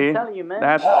 Absolutely. I'm telling you, man.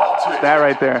 That's that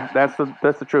right there. That's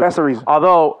the truth. That's the reason.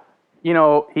 Although, you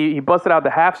know, he busted out the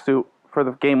half suit for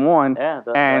the game one,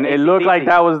 and it looked like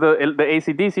that was the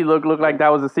AC/DC looked like that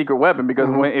was the secret weapon because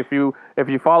if you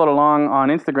followed along on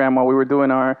Instagram while we were doing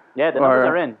our the numbers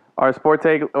are in our sport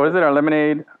take, what is it, our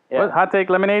lemonade, hot take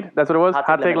lemonade, that's what it was,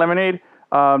 hot take lemonade.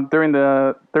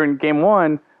 During game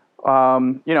one,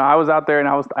 you know, I was out there and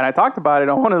I talked about it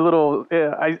on one of the little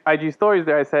IG stories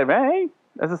there. I said, man, hey,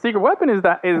 that's a secret weapon is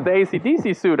the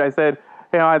AC/DC suit. I said,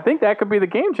 you know, I think that could be the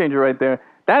game changer right there.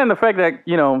 That and the fact that,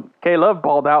 you know, K Love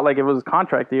balled out like it was his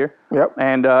contract year. Yep.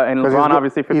 And LeBron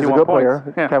obviously 51 points. He's a good points.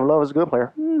 player. Yeah. Kevin Love is a good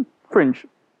player. Fringe.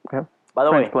 Okay. By the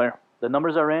Fringe way, player. the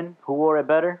numbers are in. Who wore it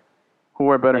better? Who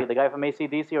wore it better? The guy from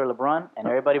AC/DC or LeBron? And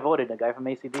everybody voted the guy from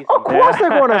AC/DC. Of course they're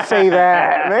going to say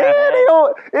that, man. They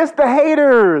don't. It's the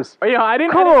haters. You know, I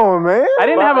didn't have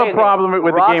a problem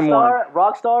with the game one.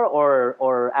 Rockstar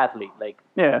or athlete?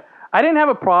 Yeah. I didn't have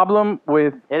a problem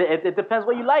with... It depends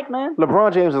what you like, man.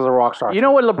 LeBron James is a rock star. You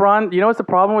know what LeBron... You know what's the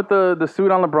problem with the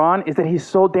suit on LeBron? Is that he's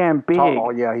so damn big. Oh,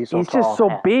 yeah, he's tall. just so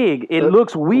big. It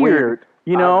looks weird.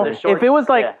 You know? If it was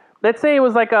like... Yeah. Let's say it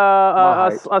was like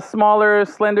a smaller,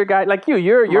 slender guy. Like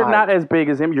you're not as big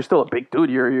as him. You're still a big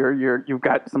dude. You've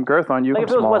got some girth on you. Like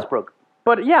if it was Westbrook.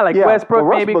 But yeah, Westbrook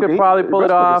maybe could probably pull it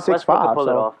off. Westbrook could pull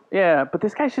it off. Yeah, but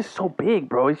this guy's just so big,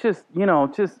 bro. He's just, you know,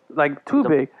 just like too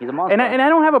big. He's a monster. And I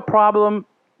don't have a problem,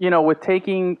 you know, with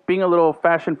being a little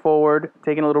fashion forward,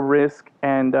 taking a little risk,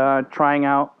 and trying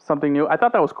out something new. I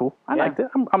thought that was cool. I liked it.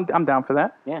 I'm down for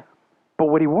that. Yeah. But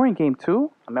what he wore in game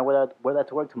two, I mean, wear that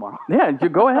to work tomorrow. Yeah, you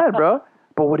go ahead, bro.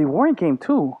 But what he wore in game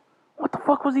two, what the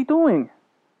fuck was he doing?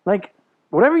 Like,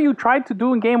 whatever you tried to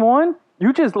do in game one,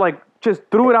 you just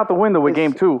threw it out the window with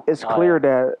game two. It's clear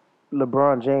that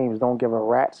LeBron James don't give a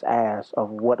rat's ass of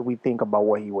what we think about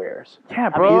what he wears. Yeah,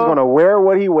 bro. He's going to wear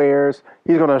what he wears.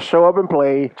 He's going to show up and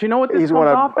play. Do you know what this comes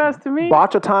off as to me?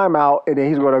 Botch a timeout, and then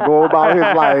he's going to go about his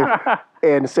life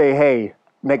and say, hey,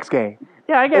 next game.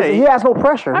 Yeah, I get it. He has no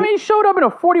pressure. I mean, he showed up in a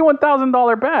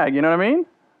 $41,000 bag. You know what I mean?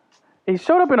 He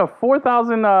showed up in a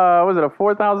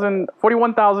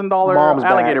 $41,000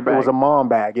 alligator bag. It was a mom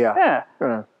bag, yeah.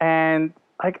 Yeah. And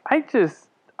like,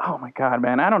 oh my God,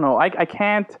 man, I don't know. I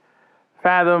can't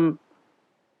fathom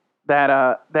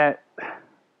that.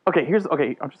 Okay,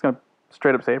 I'm just gonna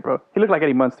straight up say it, bro. He looked like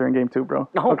Eddie Munster in game two, bro.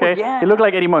 Okay, yeah. He looked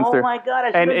like Eddie Munster. Oh my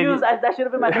God, that should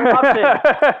have been my third option.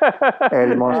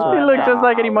 Eddie Munster. He looked just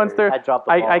like Eddie Munster. I dropped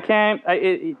the ball. I can't.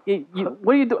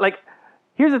 What do you do? Like,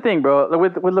 here's the thing, bro.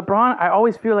 With LeBron, I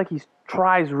always feel like he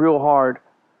tries real hard.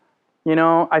 You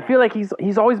know, I feel like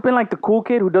he's always been like the cool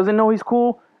kid who doesn't know he's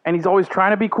cool, and he's always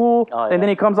trying to be cool, and then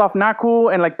he comes off not cool,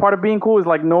 and like part of being cool is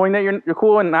like knowing that you're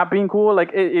cool and not being cool.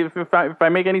 Like if I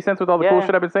make any sense with all the cool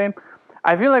shit I've been saying,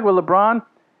 I feel like with LeBron,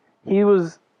 he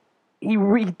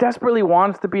desperately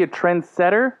wants to be a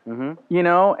trendsetter, you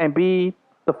know, and be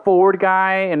the forward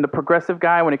guy and the progressive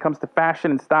guy when it comes to fashion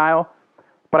and style.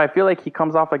 But I feel like he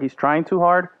comes off like he's trying too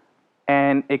hard,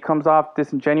 and it comes off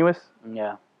disingenuous.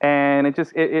 Yeah. And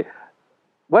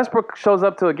Westbrook shows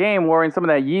up to a game wearing some of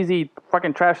that Yeezy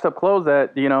fucking trashed up clothes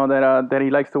that, you know, that he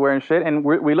likes to wear and shit. And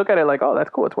we look at it like, oh, that's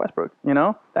cool. It's Westbrook. You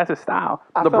know, that's his style.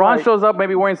 LeBron shows up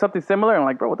maybe wearing something similar, and I'm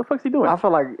like, bro, what the fuck's he doing? I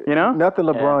feel like nothing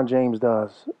LeBron James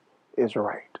does is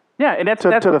right. Yeah, and that's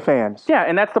to the fans. Yeah,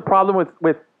 and that's the problem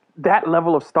with that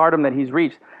level of stardom that he's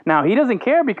reached. Now, he doesn't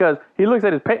care because he looks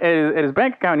at his bank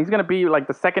account, and he's going to be like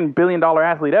the second $1 billion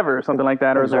athlete ever or something like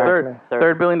that, or the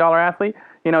third $1 billion athlete.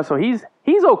 You know, so he's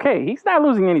okay. He's not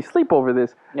losing any sleep over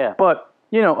this. Yeah. But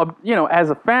as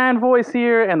a fan voice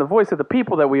here and the voice of the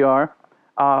people that we are,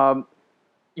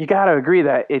 you gotta agree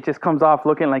that it just comes off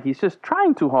looking like he's just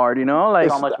trying too hard. Like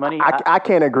how much money? I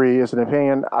can't agree. It's an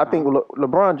opinion. I think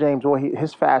LeBron James,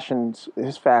 his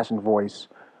fashion voice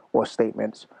or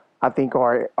statements, I think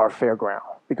are fair ground.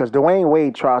 Because Dwayne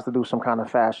Wade tries to do some kind of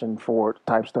fashion forward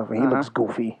type stuff, and he looks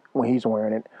goofy when he's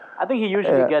wearing it. I think he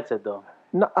usually gets it though.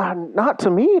 Not to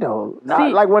me though.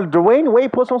 Like when Dwayne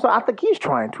Wade puts on something, I think he's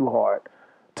trying too hard.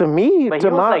 To me, but he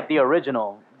was like the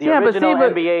original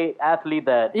NBA athlete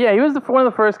that. Yeah, he was one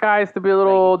of the first guys to be a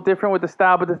little different with the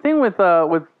style. But the thing with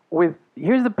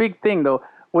here's the big thing though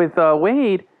with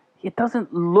Wade, it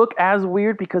doesn't look as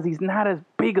weird because he's not as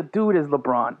big a dude as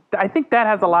LeBron. I think that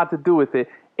has a lot to do with it.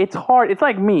 It's hard. It's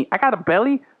like me. I got a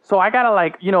belly, so I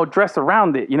gotta dress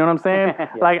around it. You know what I'm saying? Yeah.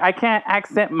 Like I can't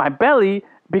accent my belly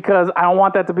because I don't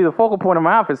want that to be the focal point of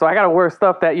my outfit. So I gotta wear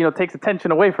stuff that takes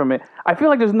attention away from it. I feel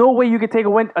like there's no way you could take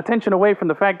attention away from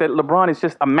the fact that LeBron is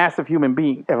just a massive human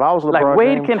being. If I was LeBron, like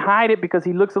Wade can hide it because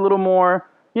he looks a little more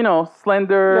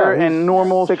slender and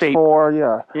normal 6'4", shape.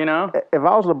 If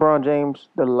I was LeBron James,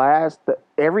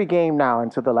 every game now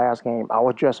into the last game, I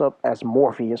would dress up as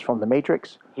Morpheus from The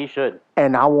Matrix. He should.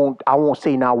 And I won't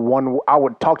say now one. I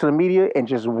would talk to the media and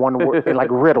just one word, like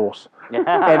riddles.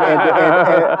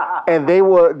 and they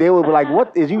would be like,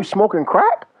 "What is you smoking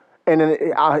crack?" And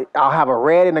then I'll have a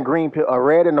red and a green pill, a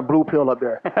red and a blue pill up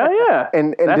there. Hell yeah!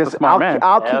 And that's just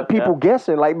I'll keep people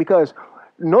guessing, because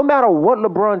no matter what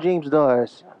LeBron James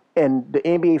does in the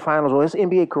NBA Finals or his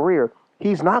NBA career,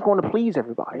 he's not going to please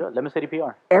everybody. Let me say the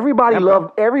PR. Everybody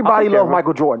loved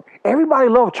Michael Jordan. Everybody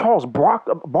loved Charles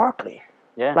Barkley.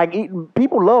 Yeah. Like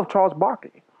people love Charles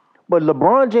Barkley. But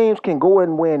LeBron James can go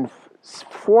and win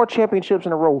 4 championships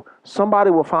in a row. Somebody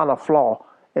will find a flaw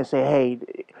and say, "Hey,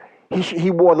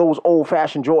 he wore those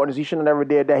old-fashioned Jordans. He shouldn't have never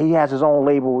did that. He has his own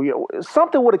label."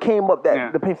 Something would have came up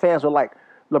that the fans were like,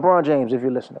 "LeBron James, if you're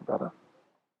listening, brother."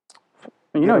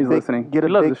 He's listening. He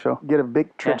loves the show. Get a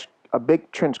big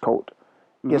trench coat.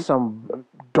 Get some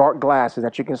dark glasses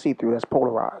that you can see through. That's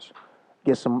polarized.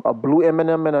 Get a blue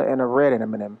M&M and a red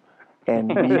M&M.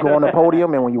 And you go on the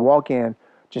podium, and when you walk in,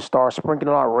 just start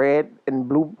sprinkling out red and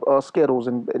blue Skittles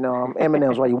and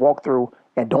M&Ms while you walk through.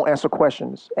 And don't answer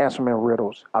questions. Answer them in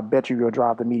riddles. I bet you'll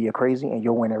drive the media crazy, and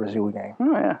you'll win every single game.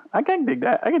 Oh yeah, I can dig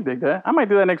that. I might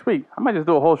do that next week. I might just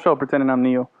do a whole show pretending I'm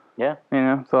Neo. Yeah.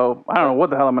 So I don't know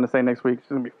what the hell I'm going to say next week. It's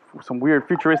going to be some weird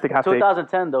futuristic hot take.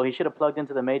 2010, though, he should have plugged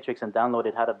into the Matrix and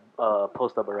downloaded how to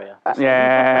post up Berea.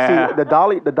 Yeah. See, the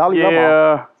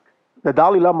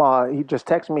Dalai Lama, he just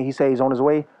texted me. He said he's on his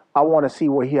way. I want to see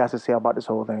what he has to say about this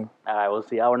whole thing. All right, we'll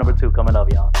see. Hour number 2 coming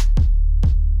up, y'all.